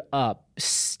screwed up,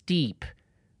 steep,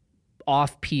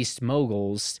 off-piste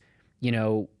moguls, you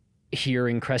know, here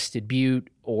in Crested Butte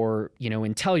or, you know,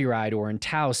 in Telluride or in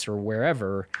Taos or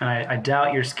wherever. And I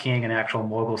doubt you're skiing an actual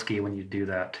mogul ski when you do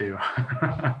that too.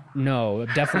 No,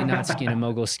 definitely not skiing a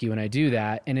mogul ski when I do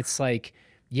that. And it's like,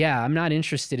 yeah, I'm not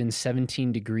interested in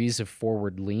 17 degrees of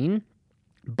forward lean.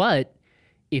 But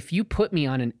if you put me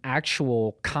on an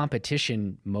actual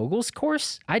competition moguls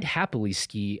course, I'd happily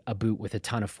ski a boot with a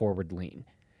ton of forward lean.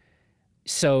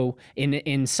 So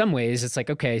in some ways, it's like,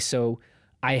 okay, so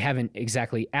I haven't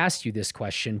exactly asked you this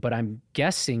question, but I'm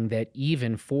guessing that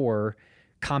even for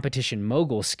competition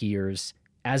mogul skiers,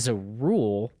 as a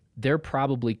rule, they're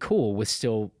probably cool with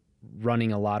still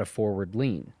running a lot of forward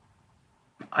lean.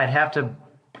 I'd have to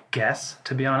guess,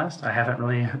 to be honest. I haven't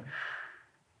really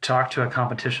talked to a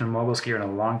competition mogul skier in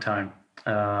a long time.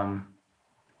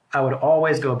 I would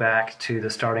always go back to the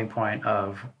starting point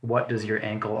of what does your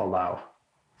ankle allow?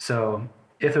 So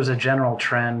if there's a general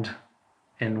trend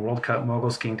in World Cup mogul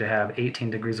skiing to have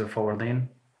 18 degrees of forward lean,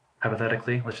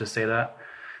 hypothetically, let's just say that,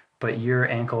 but your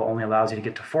ankle only allows you to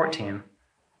get to 14,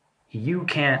 you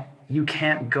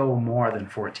can't go more than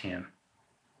 14.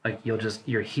 Like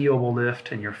your heel will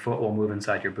lift and your foot will move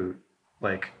inside your boot.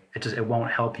 Like it won't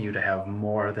help you to have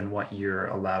more than what you're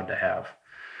allowed to have.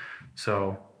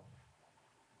 So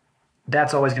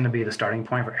that's always going to be the starting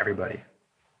point for everybody,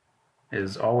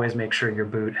 is always make sure your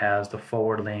boot has the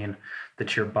forward lean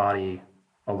that your body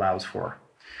allows for.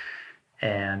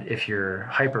 And if you're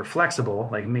hyper flexible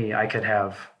like me, I could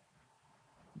have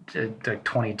like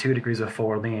 22 degrees of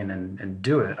forward lean and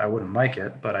do it. I wouldn't like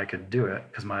it, but I could do it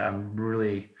because I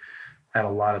have a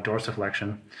lot of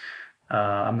dorsiflexion.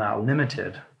 I'm not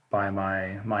limited by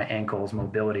my ankle's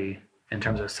mobility in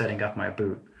terms of setting up my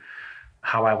boot.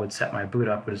 How I would set my boot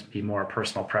up would just be more a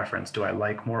personal preference. Do I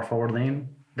like more forward lean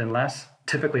than less?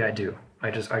 Typically I do. I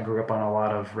grew up on a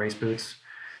lot of race boots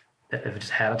that have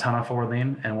just had a ton of forward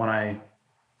lean. And when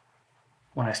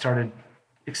I started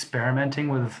experimenting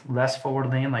with less forward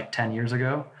lean like 10 years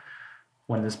ago,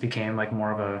 when this became like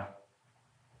more of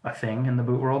a thing in the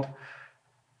boot world,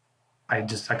 I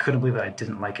couldn't believe that I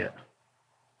didn't like it.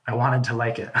 I wanted to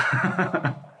like it.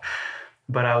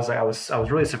 But I was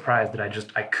really surprised that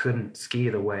I couldn't ski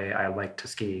the way I like to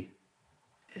ski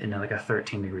in like a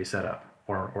 13 degree setup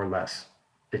or less.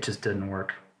 It just didn't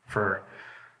work for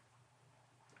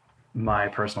my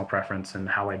personal preference and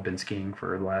how I'd been skiing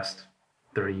for the last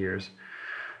 30 years.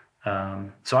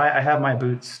 So I have my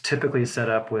boots typically set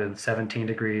up with 17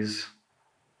 degrees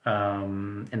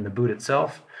in the boot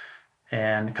itself.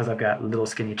 And because I've got little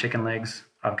skinny chicken legs,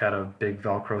 I've got a big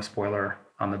Velcro spoiler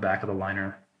on the back of the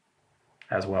liner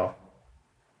as well.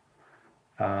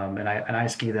 And I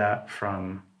ski that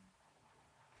from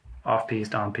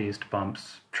off-piste, on-piste,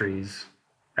 bumps, trees,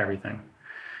 everything.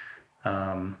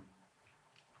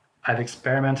 I've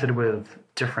experimented with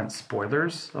different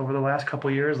spoilers over the last couple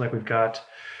of years. Like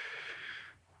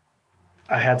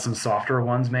I had some softer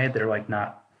ones made that are like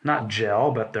not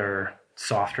gel, but they're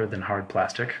softer than hard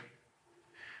plastic,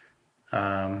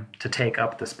 to take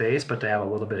up the space, but to have a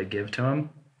little bit of give to them.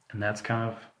 And that's kind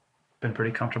of been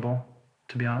pretty comfortable,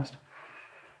 to be honest.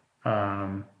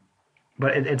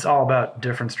 But it's all about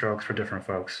different strokes for different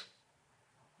folks.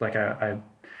 Like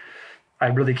I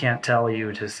really can't tell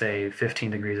you to say 15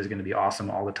 degrees is going to be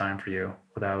awesome all the time for you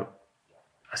without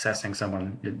assessing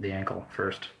someone, the ankle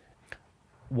first.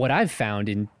 What I've found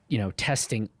in,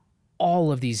 testing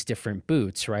all of these different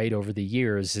boots, right, over the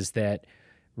years is that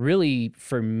really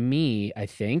for me, I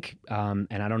think, and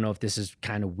I don't know if this is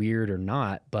kind of weird or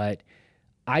not, but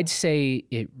I'd say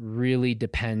it really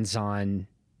depends on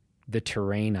the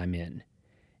terrain I'm in.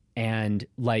 And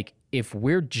like, if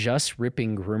we're just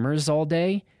ripping groomers all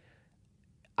day,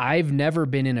 I've never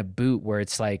been in a boot where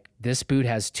it's like, this boot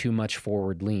has too much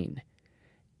forward lean.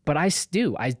 But I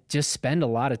just spend a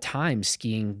lot of time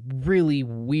skiing really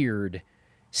weird,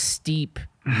 steep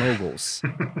moguls.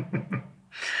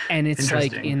 And it's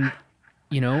like in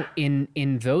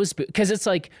those boots, because it's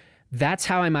like, that's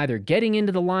how I'm either getting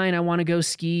into the line I want to go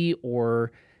ski,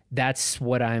 or that's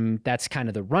kind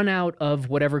of the run out of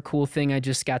whatever cool thing I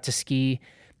just got to ski.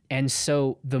 And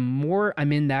so the more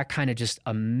I'm in that kind of just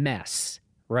a mess,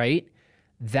 right?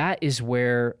 That is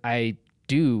where I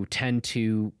do tend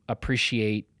to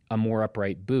appreciate a more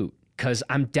upright boot, because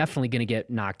I'm definitely going to get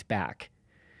knocked back.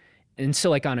 And so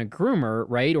like on a groomer,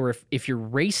 right? Or if you're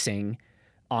racing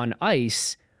on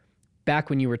ice, back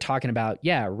when you were talking about,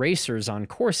 racers on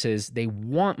courses, they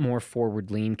want more forward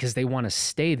lean because they want to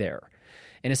stay there.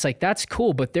 And it's like, that's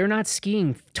cool, but they're not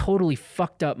skiing totally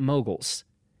fucked up moguls,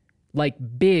 like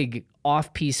big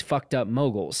off-piste fucked up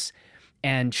moguls.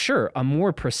 And sure, a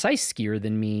more precise skier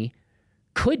than me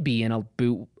could be in a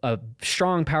boot, a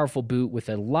strong, powerful boot with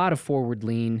a lot of forward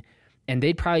lean, and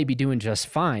they'd probably be doing just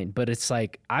fine. But it's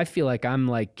like, I feel like I'm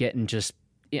like getting just,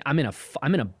 I'm in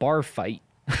a bar fight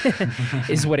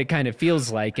is what it kind of feels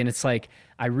like. And it's like,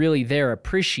 I really there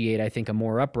appreciate, I think, a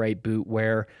more upright boot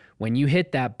where when you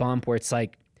hit that bump where it's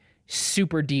like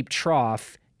super deep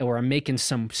trough, or I'm making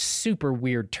some super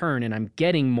weird turn and I'm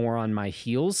getting more on my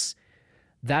heels,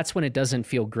 that's when it doesn't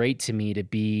feel great to me to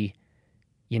be,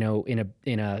 you know,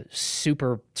 in a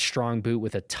super strong boot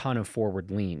with a ton of forward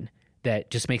lean.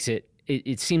 That just makes it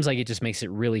seems like it just makes it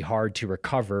really hard to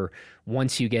recover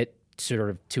once you get sort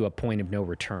of to a point of no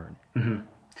return. Mm-hmm.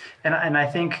 And I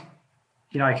think,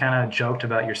 you know, I kind of joked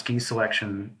about your ski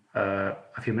selection a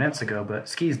few minutes ago, but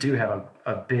skis do have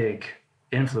a big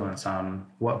influence on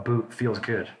what boot feels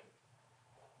good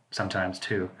sometimes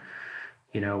too.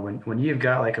 You know, when you've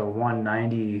got like a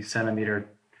 190 centimeter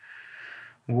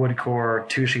wood core,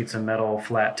 2 sheets of metal,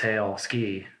 flat tail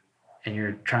ski, and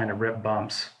you're trying to rip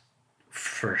bumps,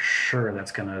 for sure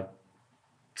that's going to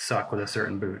suck with a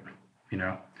certain boot, you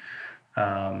know?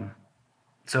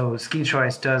 So ski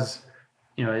choice does,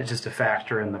 you know, it's just a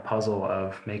factor in the puzzle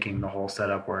of making the whole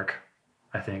setup work,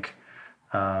 I think.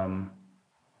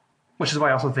 Which is why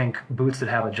I also think boots that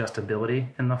have adjustability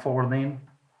in the forward lean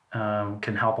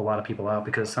can help a lot of people out,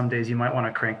 because some days you might want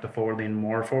to crank the forward lean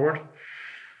more forward.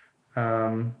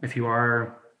 If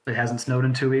it hasn't snowed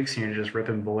in 2 weeks and you're just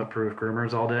ripping bulletproof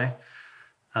groomers all day,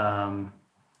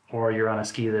 or you're on a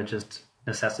ski that just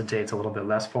necessitates a little bit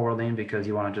less forward lean because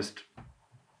you want to just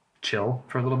chill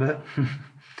for a little bit.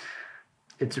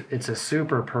 It's a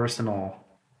super personal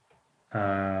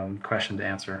question to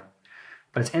answer,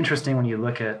 but it's interesting when you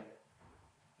look at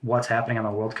what's happening on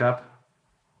the World Cup.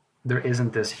 There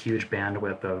isn't this huge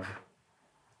bandwidth of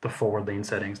the forward lean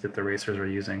settings that the racers are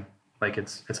using. Like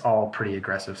it's all pretty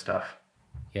aggressive stuff.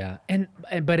 Yeah,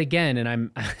 but again,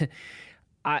 and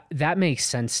that makes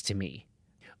sense to me,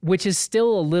 which is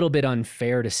still a little bit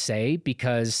unfair to say,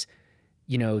 because,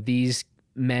 you know, these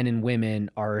men and women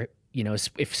are, you know,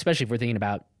 especially if we're thinking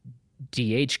about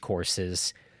DH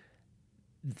courses,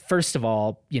 first of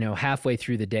all, you know, halfway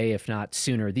through the day, if not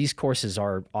sooner, these courses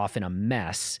are often a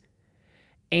mess,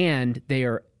 and they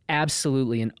are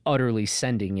absolutely and utterly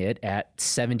sending it at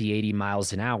 70, 80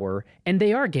 miles an hour, and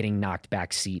they are getting knocked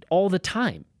back seat all the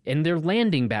time, and they're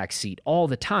landing back seat all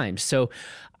the time. So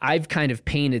I've kind of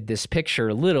painted this picture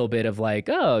a little bit of like,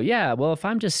 oh yeah, well, if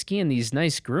I'm just skiing these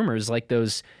nice groomers like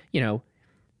those, you know,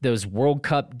 those World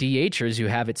Cup DHers who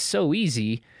have it so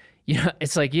easy, you know,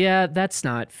 it's like, yeah, that's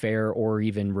not fair or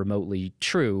even remotely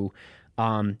true.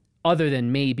 Other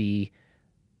than maybe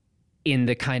in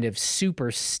the kind of super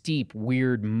steep,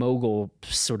 weird mogul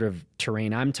sort of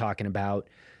terrain I'm talking about,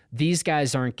 these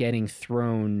guys aren't getting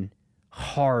thrown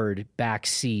hard back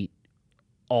seat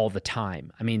all the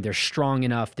time. I mean, they're strong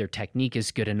enough, their technique is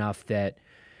good enough that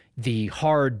the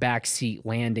hard backseat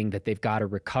landing that they've got to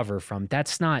recover from,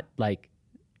 that's not like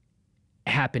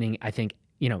happening, I think,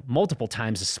 you know, multiple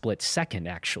times a split second,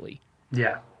 actually.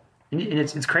 Yeah. And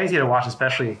it's crazy to watch,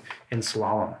 especially in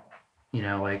slalom. You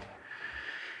know, like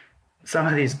some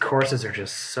of these courses are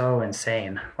just so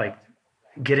insane. Like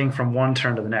getting from one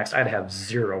turn to the next, I'd have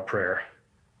zero prayer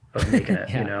of making it,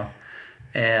 you know?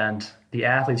 And the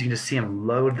athletes, you can just see them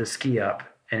load the ski up.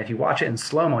 And if you watch it in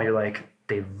slow-mo, you're like,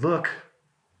 they look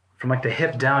from like the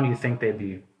hip down, you think they'd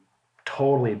be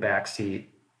totally backseat,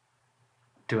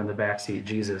 doing the backseat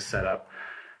Jesus setup.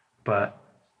 But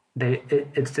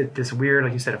it's this weird,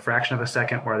 like you said, a fraction of a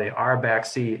second where they are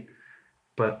backseat,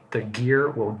 but the gear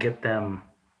will get them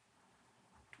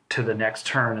to the next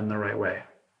turn in the right way.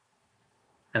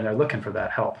 And they're looking for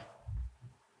that help,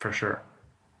 for sure.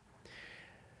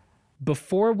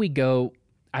 Before we go,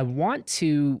 I want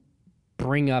to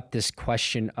bring up this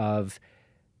question of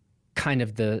kind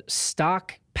of the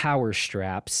stock power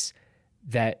straps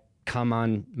that come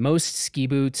on most ski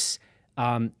boots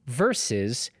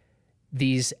versus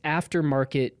these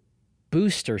aftermarket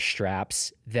booster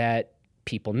straps that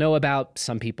people know about.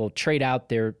 Some people trade out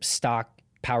their stock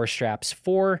power straps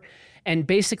for, And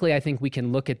basically, I think we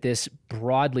can look at this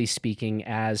broadly speaking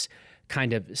as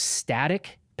kind of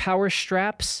static power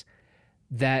straps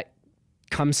that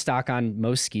come stock on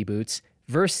most ski boots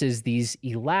versus these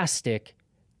elastic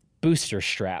booster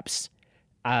straps.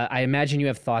 I imagine you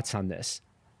have thoughts on this.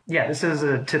 Yeah, this is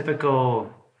a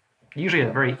typical, usually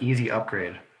a very easy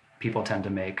upgrade people tend to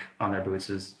make on their boots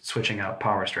is switching out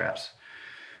power straps.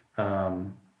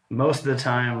 Most of the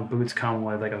time, boots come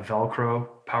with like a Velcro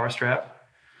power strap.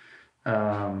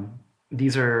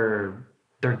 They're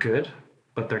good,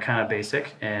 but they're kind of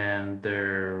basic, and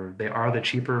they are the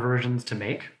cheaper versions to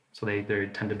make. So they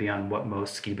tend to be on what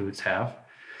most ski boots have.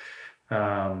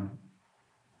 And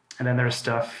then there's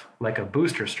stuff like a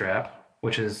booster strap,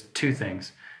 which is two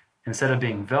things. Instead of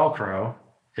being Velcro,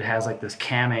 it has like this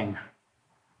camming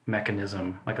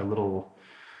mechanism, like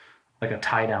a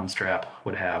tie down strap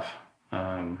would have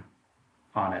on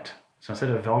it. So instead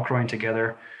of Velcroing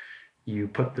together, you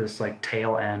put this like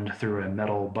tail end through a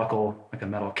metal buckle, like a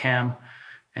metal cam,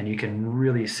 and you can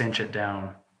really cinch it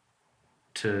down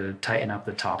to tighten up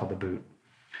the top of the boot.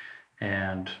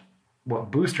 And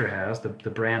what Booster has, the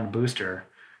brand Booster,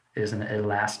 is an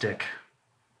elastic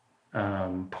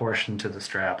portion to the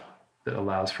strap that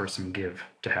allows for some give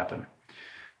to happen.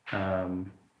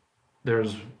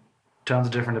 There's tons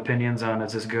of different opinions on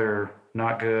is this good or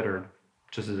not good, or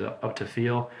just is it up to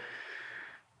feel.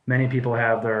 Many people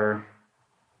have their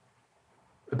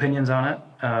opinions on it.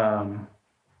 I'm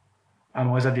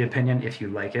always of the opinion, if you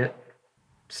like it,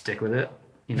 stick with it.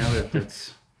 You know,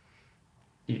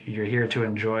 you're here to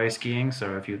enjoy skiing.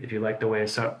 So if you like the way a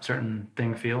certain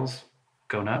thing feels,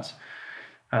 go nuts.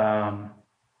 I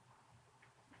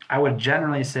would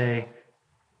generally say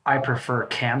I prefer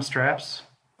cam straps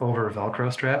over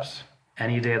Velcro straps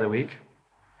any day of the week.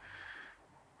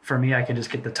 For me, I can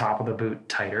just get the top of the boot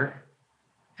tighter,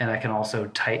 and I can also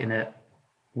tighten it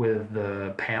with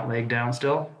the pant leg down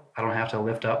still. I don't have to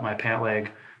lift up my pant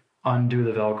leg, undo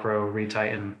the Velcro,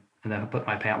 retighten, and then put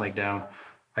my pant leg down.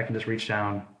 I can just reach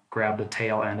down, grab the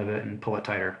tail end of it, and pull it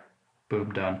tighter.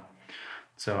 Boom, done.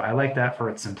 So I like that for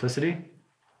its simplicity.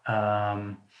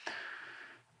 I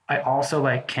also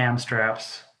like cam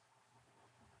straps,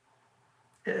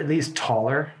 at least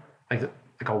taller, like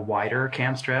a wider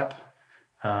cam strap.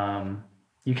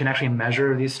 You can actually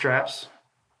measure these straps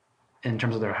in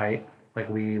terms of their height. Like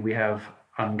we have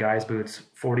on guys' boots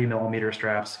 40 millimeter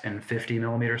straps and 50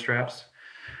 millimeter straps.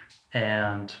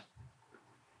 And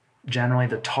generally,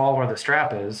 the taller the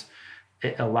strap is,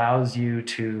 it allows you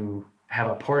to have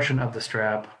a portion of the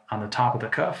strap on the top of the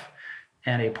cuff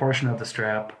and a portion of the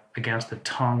strap against the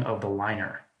tongue of the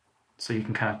liner. So you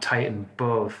can kind of tighten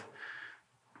both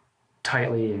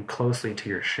tightly and closely to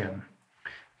your shin.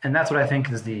 And that's what I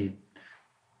think is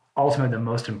ultimately the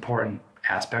most important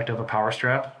aspect of a power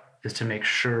strap, is to make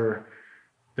sure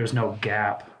there's no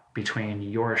gap between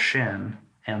your shin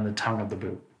and the tongue of the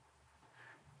boot.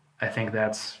 I think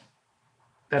that's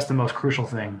the most crucial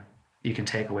thing you can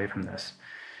take away from this.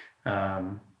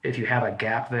 If you have a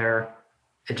gap there,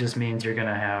 it just means you're going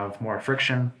to have more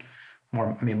friction,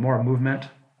 more movement,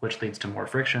 which leads to more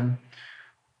friction,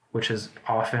 which is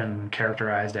often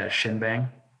characterized as shin bang.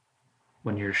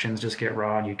 When your shins just get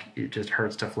raw and it just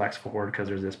hurts to flex forward because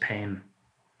there's this pain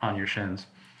on your shins.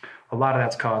 A lot of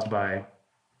that's caused by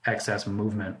excess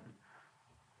movement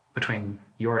between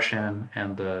your shin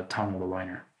and the tongue of the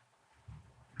liner.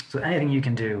 So anything you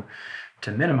can do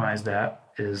to minimize that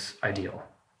is ideal.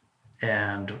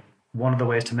 And one of the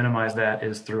ways to minimize that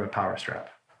is through a power strap.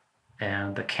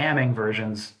 And the camming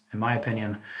versions, in my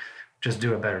opinion, just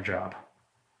do a better job.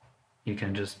 You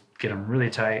can just get them really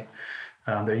tight.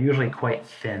 They're usually quite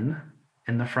thin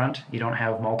in the front. You don't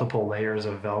have multiple layers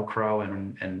of Velcro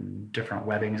and different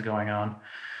webbings going on.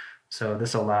 So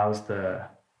this allows the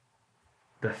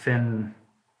thin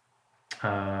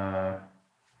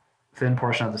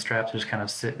portion of the strap to just kind of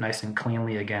sit nice and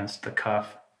cleanly against the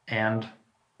cuff and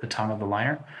the tongue of the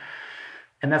liner.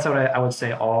 And that's what I would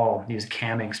say all these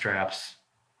camming straps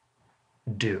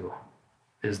do,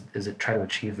 is it try to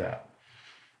achieve that.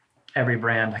 Every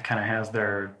brand kind of has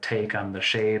their take on the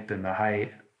shape and the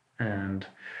height, and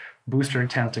Booster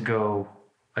tends to go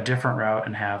a different route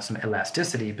and have some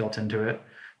elasticity built into it,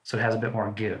 so it has a bit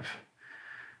more give.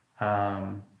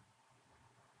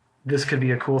 This could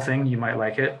be a cool thing. You might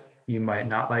like it. You might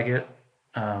not like it.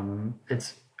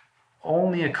 It's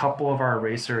only a couple of our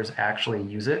racers actually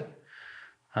use it.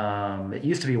 It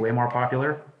used to be way more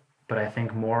popular, but I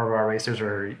think more of our racers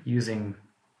are using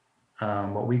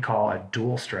what we call a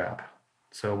dual strap.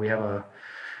 So we have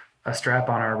a strap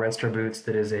on our Red Star boots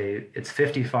that it's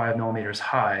 55 millimeters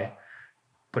high,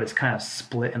 but it's kind of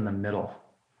split in the middle.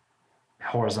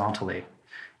 horizontally.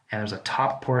 And there's a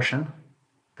top portion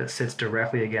that sits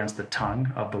directly against the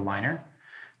tongue of the liner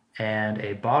and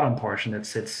a bottom portion that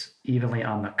sits evenly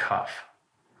on the cuff.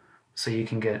 So you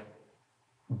can get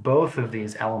both of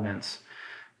these elements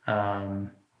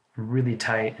really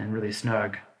tight and really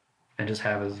snug and just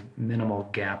have as minimal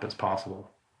gap as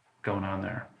possible going on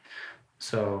there.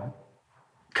 So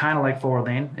kind of like forward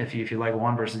lean. If you like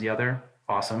one versus the other,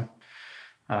 awesome.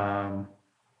 I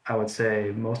would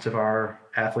say most of our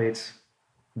athletes,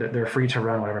 they're free to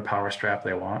run whatever power strap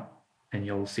they want. And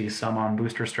you'll see some on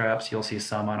booster straps. You'll see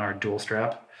some on our dual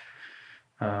strap.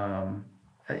 I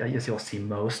guess you'll see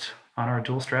most on our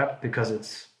dual strap because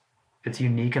it's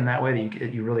unique in that way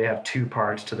that you really have two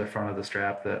parts to the front of the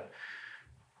strap that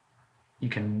you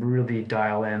can really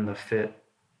dial in the fit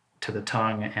to the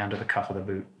tongue and to the cuff of the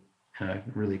boot in a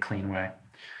really clean way.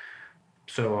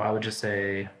 So I would just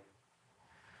say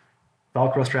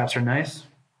Velcro straps are nice.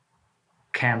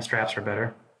 Cam straps are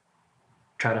better.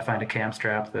 Try to find a cam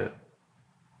strap that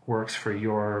works for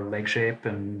your leg shape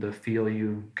and the feel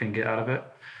you can get out of it.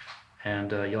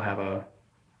 And you'll have a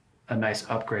nice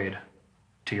upgrade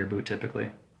to your boot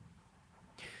typically.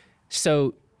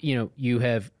 So, you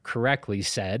have correctly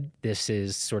said this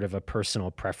is sort of a personal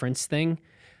preference thing.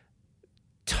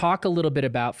 Talk a little bit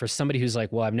about, for somebody who's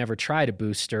like, well, I've never tried a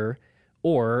booster,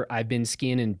 or I've been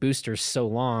skiing in boosters so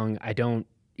long, I don't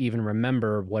even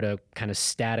remember what a kind of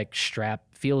static strap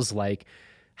feels like.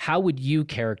 How would you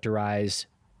characterize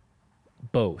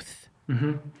both?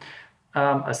 Mm-hmm.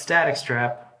 A static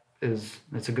strap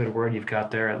it's a good word you've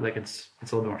got there. Like it's a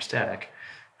little bit more static.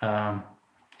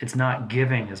 It's not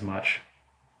giving as much.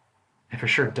 It for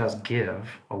sure does give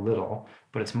a little,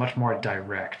 but it's much more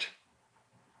direct.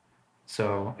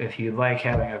 So if you like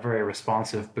having a very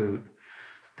responsive boot,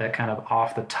 that kind of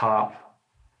off the top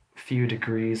few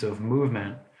degrees of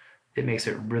movement, it makes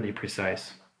it really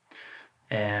precise.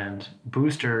 And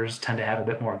boosters tend to have a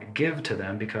bit more give to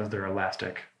them because they're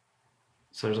elastic.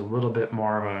 So there's a little bit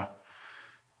more of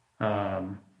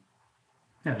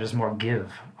just more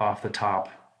give off the top.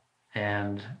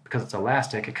 And because it's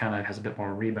elastic, it kind of has a bit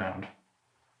more rebound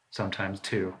sometimes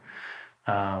too.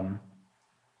 So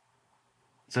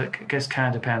it just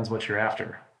kind of depends what you're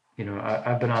after.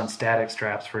 I've been on static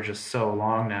straps for just so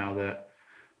long now that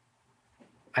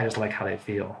I just like how they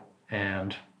feel.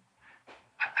 And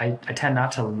I tend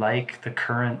not to like the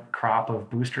current crop of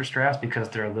booster straps because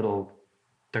they're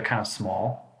kind of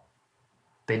small.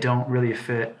 They don't really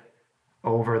fit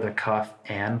over the cuff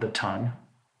and the tongue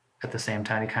at the same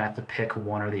time. You kind of have to pick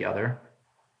one or the other,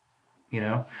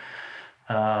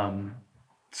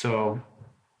 So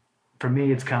for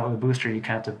me, it's kind of with a booster, you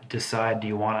kind of have to decide, do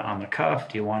you want it on the cuff?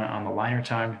 Do you want it on the liner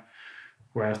tongue?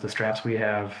 Whereas the straps we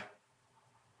have,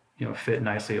 fit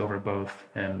nicely over both.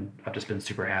 And I've just been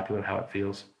super happy with how it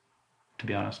feels, to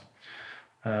be honest.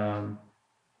 But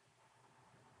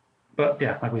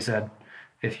yeah, like we said,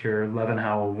 if you're loving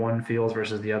how one feels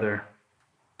versus the other,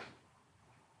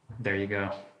 there you go.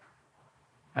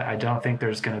 I don't think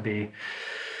there's going to be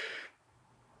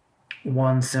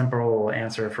one simple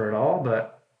answer for it all,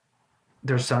 but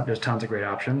there's tons of great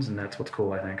options, and that's what's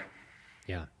cool, I think.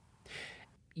 Yeah.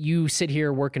 You sit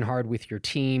here working hard with your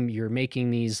team, you're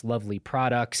making these lovely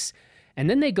products, and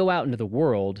then they go out into the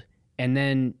world, and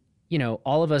then,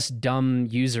 all of us dumb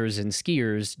users and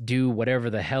skiers do whatever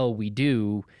the hell we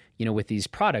do, with these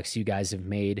products you guys have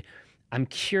made. I'm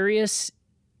curious,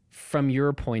 from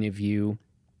your point of view,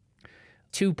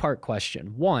 two-part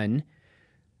question. One,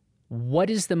 what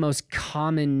is the most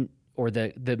common or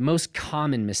the most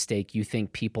common mistake you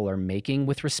think people are making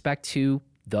with respect to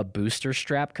the booster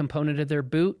strap component of their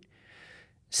boot?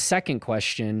 Second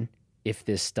question, if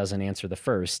this doesn't answer the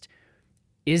first,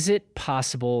 is it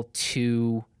possible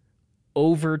to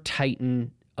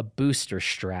over-tighten a booster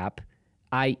strap,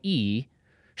 i.e.,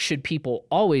 should people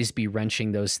always be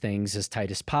wrenching those things as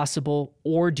tight as possible?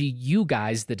 Or do you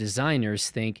guys, the designers,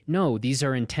 think, no, these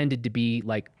are intended to be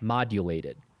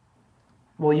modulated?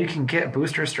 Well, you can get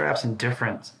booster straps in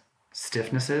different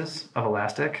stiffnesses of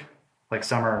elastic. Like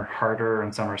some are harder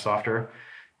and some are softer.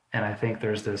 And I think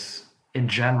there's this, in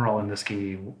general in the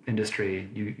ski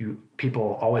industry,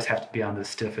 people always have to be on the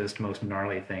stiffest, most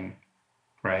gnarly thing,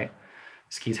 right?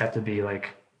 Skis have to be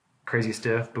crazy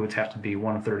stiff. Boots have to be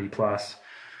 130 plus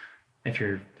if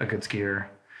you're a good skier.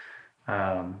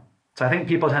 So I think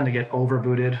people tend to get over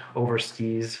booted, over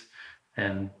skis,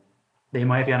 and they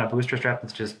might be on a booster strap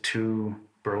that's just too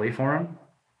burly for them.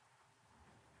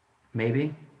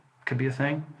 Maybe could be a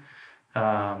thing.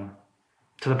 To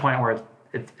the point where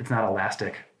it's not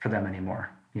elastic for them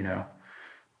anymore,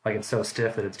 It's so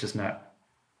stiff that it's just not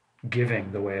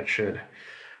giving the way it should.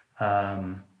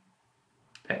 Um,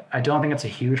 I don't think it's a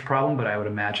huge problem, but I would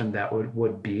imagine that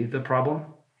would be the problem.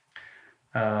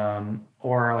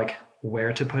 Or like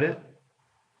where to put it.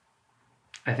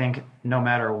 I think no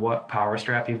matter what power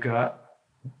strap you've got,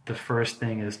 the first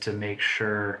thing is to make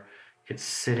sure it's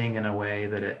sitting in a way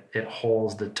that it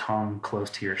holds the tongue close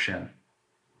to your shin.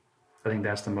 I think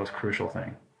that's the most crucial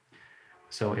thing.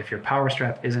 So if your power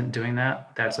strap isn't doing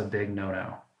that, that's a big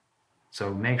no-no.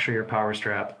 So make sure your power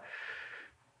strap,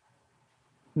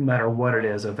 no matter what it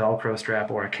is, a Velcro strap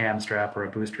or a cam strap or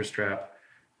a booster strap,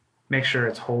 make sure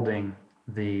it's holding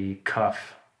the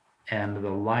cuff and the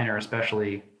liner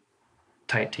especially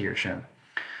tight to your shin.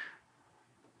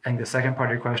 I think the second part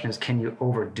of your question is, can you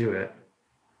overdo it?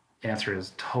 The answer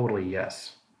is totally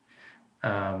yes.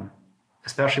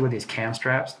 Especially with these cam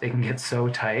straps, they can get so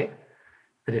tight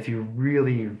that if you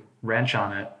really wrench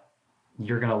on it,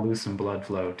 you're going to lose some blood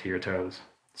flow to your toes.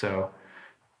 So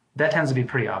that tends to be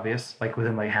pretty obvious. Like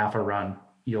within like half a run,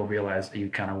 you'll realize you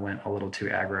kind of went a little too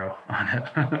aggro on it.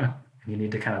 You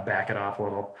need to kind of back it off a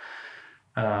little.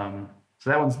 So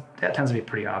that tends to be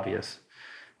pretty obvious.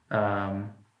 But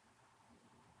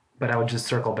I would just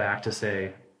circle back to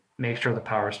say, make sure the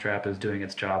power strap is doing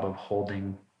its job of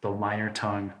holding the liner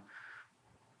tongue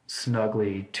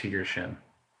snugly to your shin.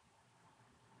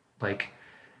 Like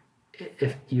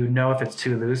if you know if it's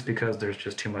too loose because there's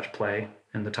just too much play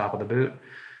in the top of the boot,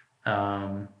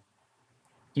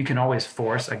 you can always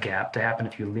force a gap to happen.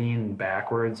 If you lean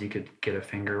backwards, you could get a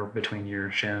finger between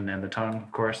your shin and the tongue,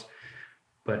 of course.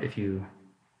 But if you're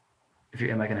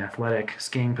in like an athletic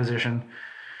skiing position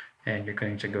and you're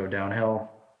going to go downhill,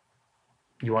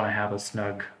 you want to have a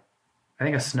snug,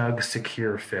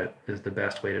 secure fit is the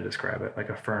best way to describe it, like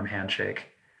a firm handshake.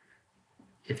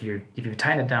 If you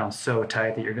tighten it down so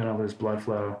tight that you're going to lose blood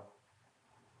flow,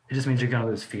 it just means you're going to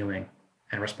lose feeling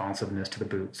and responsiveness to the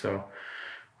boot. So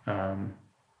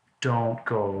don't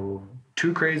go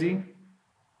too crazy,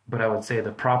 but I would say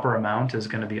the proper amount is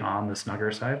going to be on the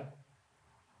snugger side.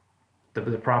 The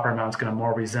proper amount is going to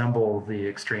more resemble the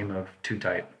extreme of too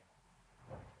tight.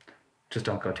 Just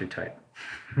don't go too tight.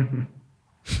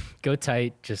 Go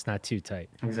tight, just not too tight.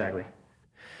 Exactly.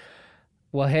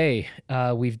 Well, hey,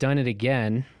 we've done it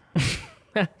again.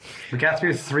 We got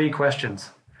through 3 questions.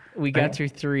 We got through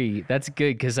 3. That's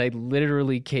good because I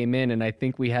literally came in and I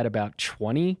think we had about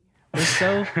 20 or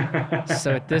so.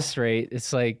 So at this rate,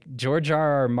 it's like George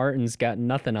R.R. Martin's got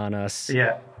nothing on us.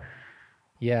 Yeah.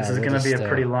 Yeah. This is going to be a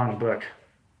pretty long book.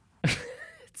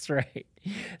 That's right.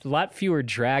 A lot fewer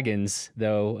dragons,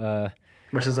 though.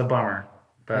 Which is a bummer.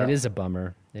 But... It is a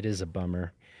bummer. It is a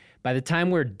bummer. By the time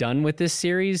we're done with this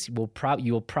series, you will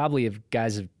probably have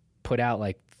put out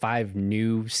like 5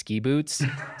 new ski boots.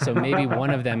 So maybe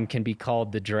one of them can be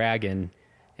called the Dragon,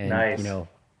 and nice.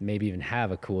 Maybe even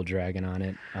have a cool dragon on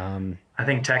it. I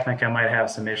think Technica might have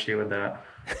some issue with that.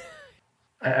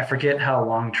 I forget how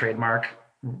long trademark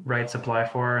rights apply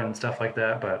for and stuff like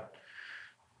that, but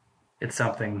it's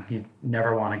something you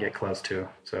never want to get close to.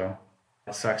 So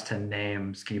it sucks to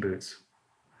name ski boots.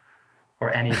 Or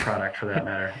any product for that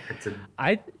matter. It's a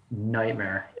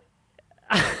nightmare.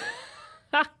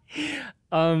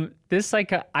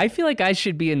 I feel like I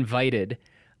should be invited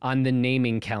on the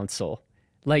naming council.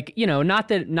 Like, not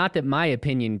that my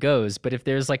opinion goes, but if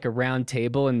there's like a round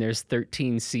table and there's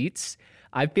 13 seats,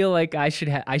 I feel like I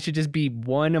should just be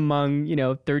one among,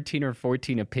 13 or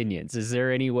 14 opinions. Is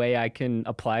there any way I can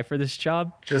apply for this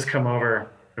job? Just come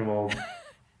over and we'll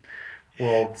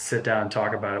sit down and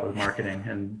talk about it with marketing,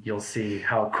 and you'll see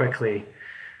how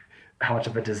much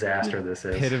of a disaster this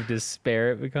is. Pit of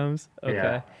despair it becomes. Okay.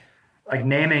 Yeah. Like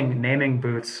naming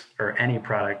boots or any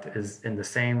product is in the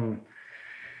same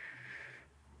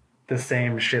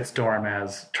shitstorm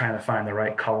as trying to find the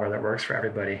right color that works for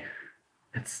everybody.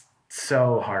 It's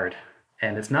so hard.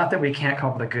 And it's not that we can't come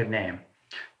up with a good name.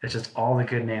 It's just all the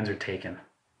good names are taken.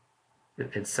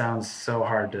 It sounds so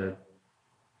hard to...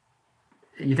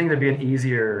 You think there'd be an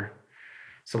easier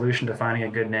solution to finding a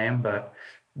good name, but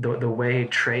the way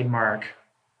trademark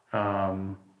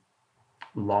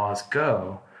laws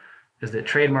go is that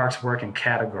trademarks work in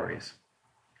categories.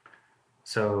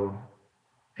 So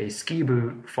a ski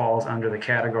boot falls under the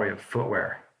category of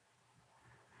footwear.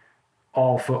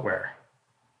 All footwear.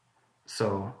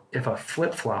 So if a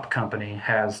flip-flop company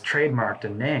has trademarked a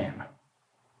name,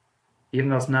 even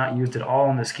though it's not used at all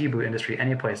in the ski boot industry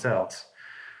anyplace else,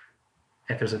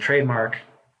 if there's a trademark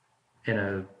in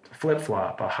a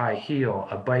flip-flop, a high heel,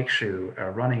 a bike shoe, a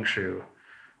running shoe,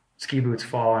 ski boots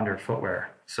fall under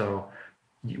footwear. So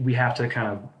we have to kind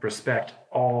of respect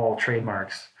all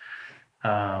trademarks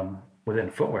within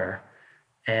footwear.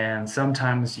 And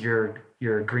sometimes you're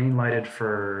green lighted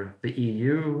for the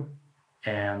EU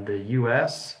and the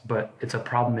US, but it's a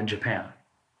problem in Japan.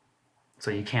 So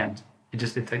you can't.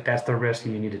 It's like that's the risk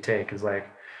you need to take. Is like,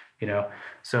 you know,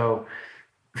 so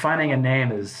finding a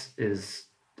name is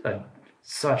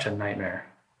such a nightmare.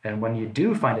 And when you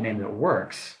do find a name that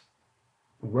works,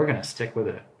 we're gonna stick with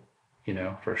it,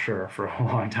 for sure, for a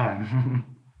long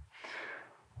time.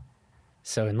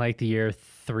 So in like the year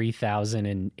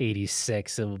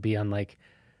 3086, it will be on like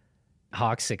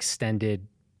Hawks extended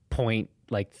point,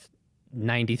 like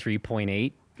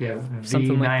 93.8. Yeah,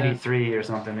 something V93 like or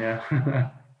something. Yeah,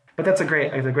 but that's a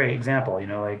great example.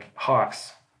 Like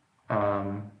Hawks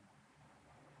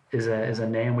is a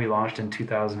name we launched in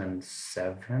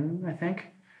 2007, I think,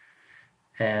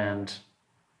 and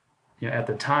at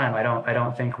the time, I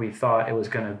don't think we thought it was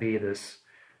going to be this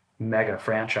mega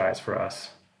franchise for us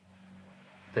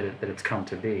that it's come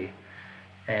to be.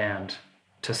 And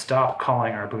to stop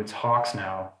calling our boots Hawks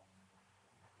now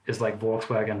is like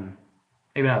Volkswagen,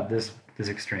 maybe not this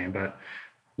extreme, but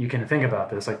you can think about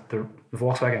this, like the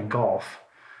Volkswagen Golf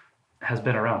has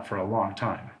been around for a long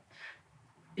time.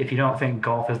 If you don't think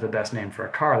Golf is the best name for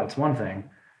a car, that's one thing,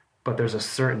 but there's a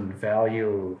certain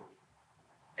value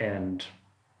and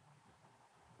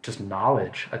just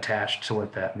knowledge attached to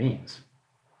what that means,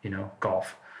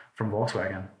 Golf from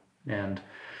Volkswagen. And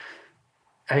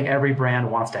I think every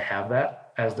brand wants to have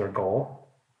that as their goal.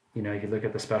 You look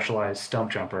at the Specialized Stump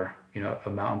Jumper, a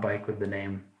mountain bike with the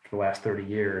name for the last 30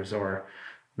 years, or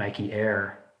Nike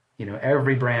Air.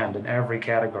 Every brand in every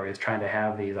category is trying to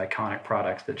have these iconic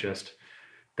products that just,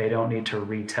 they don't need to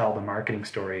retell the marketing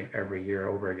story every year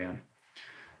over again.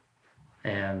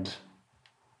 And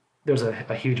there's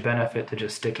a huge benefit to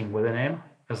just sticking with a name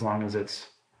as long as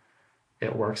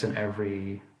it works in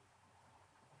every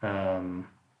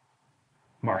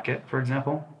market, for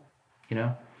example.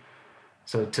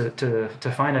 So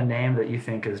to find a name that you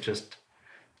think is just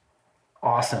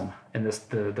awesome in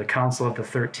the Council of the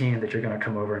 13 that you're going to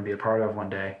come over and be a part of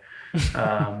one day,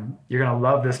 you're going to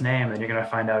love this name, and you're going to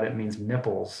find out it means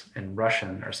nipples in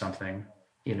Russian or something,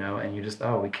 and you just,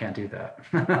 we can't do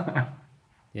that.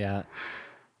 Yeah.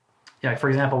 Yeah, for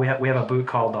example, we have a boot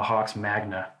called the Hawks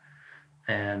Magna,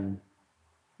 and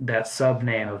that sub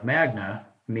name of Magna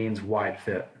means wide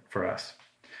fit for us.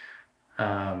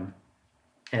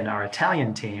 And our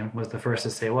Italian team was the first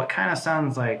to say, well, it kind of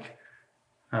sounds like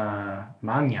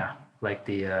magna, like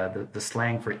the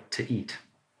slang for to eat.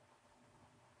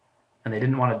 And they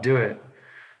didn't want to do it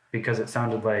because it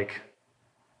sounded like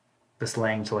the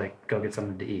slang to like go get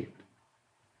something to eat.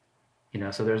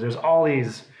 So there's all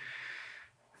these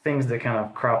things that kind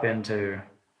of crop into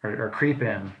or creep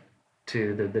in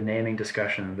to the naming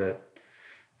discussion that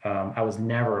I was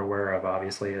never aware of,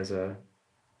 obviously, as a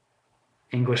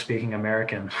English-speaking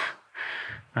American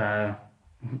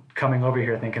coming over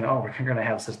here thinking, we're going to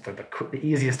have the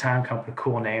easiest time coming up with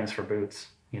cool names for boots,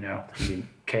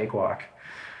 cakewalk.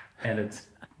 And it's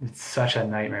such a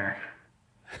nightmare.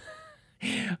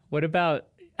 What about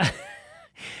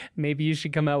maybe you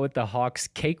should come out with the Hawks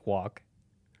Cakewalk?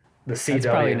 The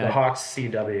CW, the Hawks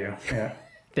CW. Yeah.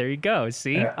 There you go.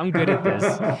 See, yeah. I'm good at this.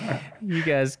 You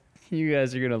guys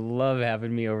are gonna love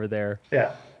having me over there.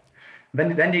 Yeah.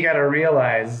 Then you got to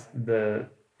realize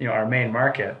our main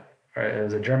market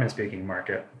is a German-speaking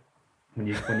market. When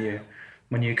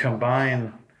you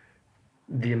combine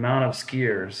the amount of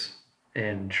skiers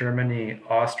in Germany,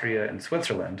 Austria, and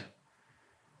Switzerland,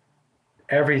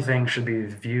 everything should be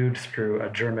viewed through a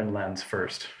German lens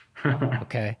first.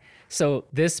 Okay. So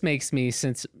this makes me,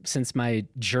 since my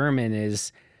German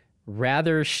is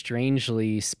rather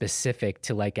strangely specific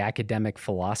to like academic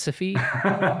philosophy,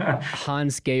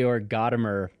 Hans-Georg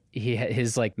Gadamer,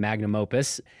 his like magnum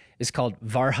opus is called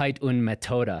Wahrheit und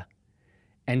Methode.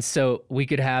 And so we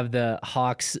could have the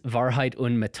Hawks Wahrheit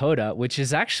und Methode, which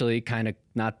is actually kind of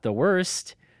not the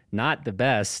worst, not the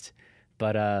best,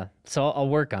 but so I'll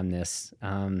work on this.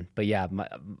 But yeah,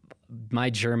 my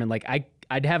German, like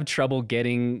I'd have trouble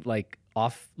getting like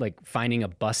off, like finding a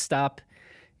bus stop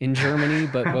in Germany.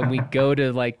 But when we go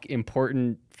to like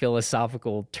important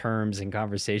philosophical terms and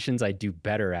conversations, I do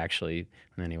better actually.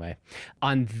 Anyway,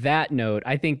 on that note,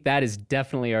 I think that is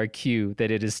definitely our cue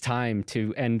that it is time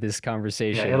to end this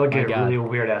conversation. Yeah, it'll get really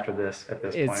weird after this. At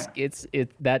this point,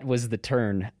 that was the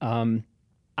turn.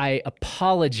 I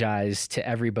apologize to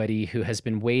everybody who has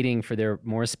been waiting for their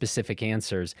more specific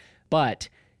answers, but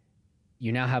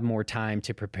you now have more time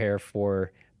to prepare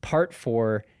for part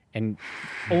 4, and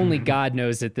only God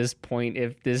knows at this point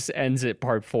if this ends at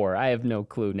part 4. I have no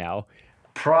clue now.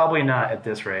 Probably not at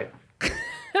this rate.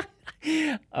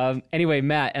 Anyway,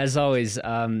 Matt, as always,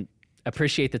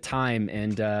 appreciate the time,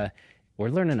 and we're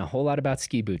learning a whole lot about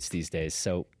ski boots these days,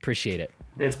 so appreciate it.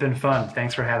 It's been fun.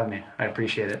 Thanks for having me. I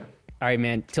appreciate it. All right,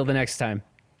 man. Till the next time.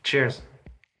 Cheers.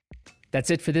 That's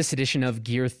it for this edition of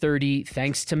Gear 30.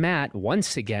 Thanks to Matt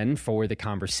once again for the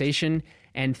conversation,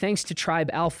 and thanks to Tribe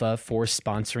Alpha for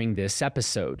sponsoring this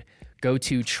episode. Go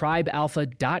to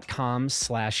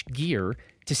tribealpha.com/gear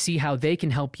to see how they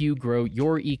can help you grow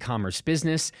your e-commerce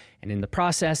business, and in the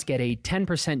process, get a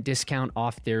 10% discount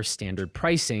off their standard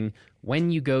pricing when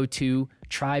you go to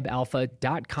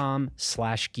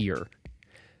tribealpha.com/gear.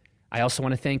 I also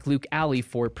want to thank Luke Alley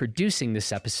for producing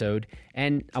this episode,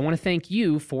 and I want to thank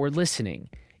you for listening.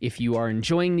 If you are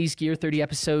enjoying these Gear 30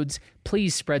 episodes,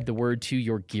 please spread the word to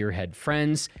your gearhead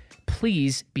friends.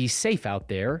 Please be safe out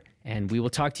there, and we will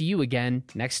talk to you again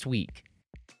next week.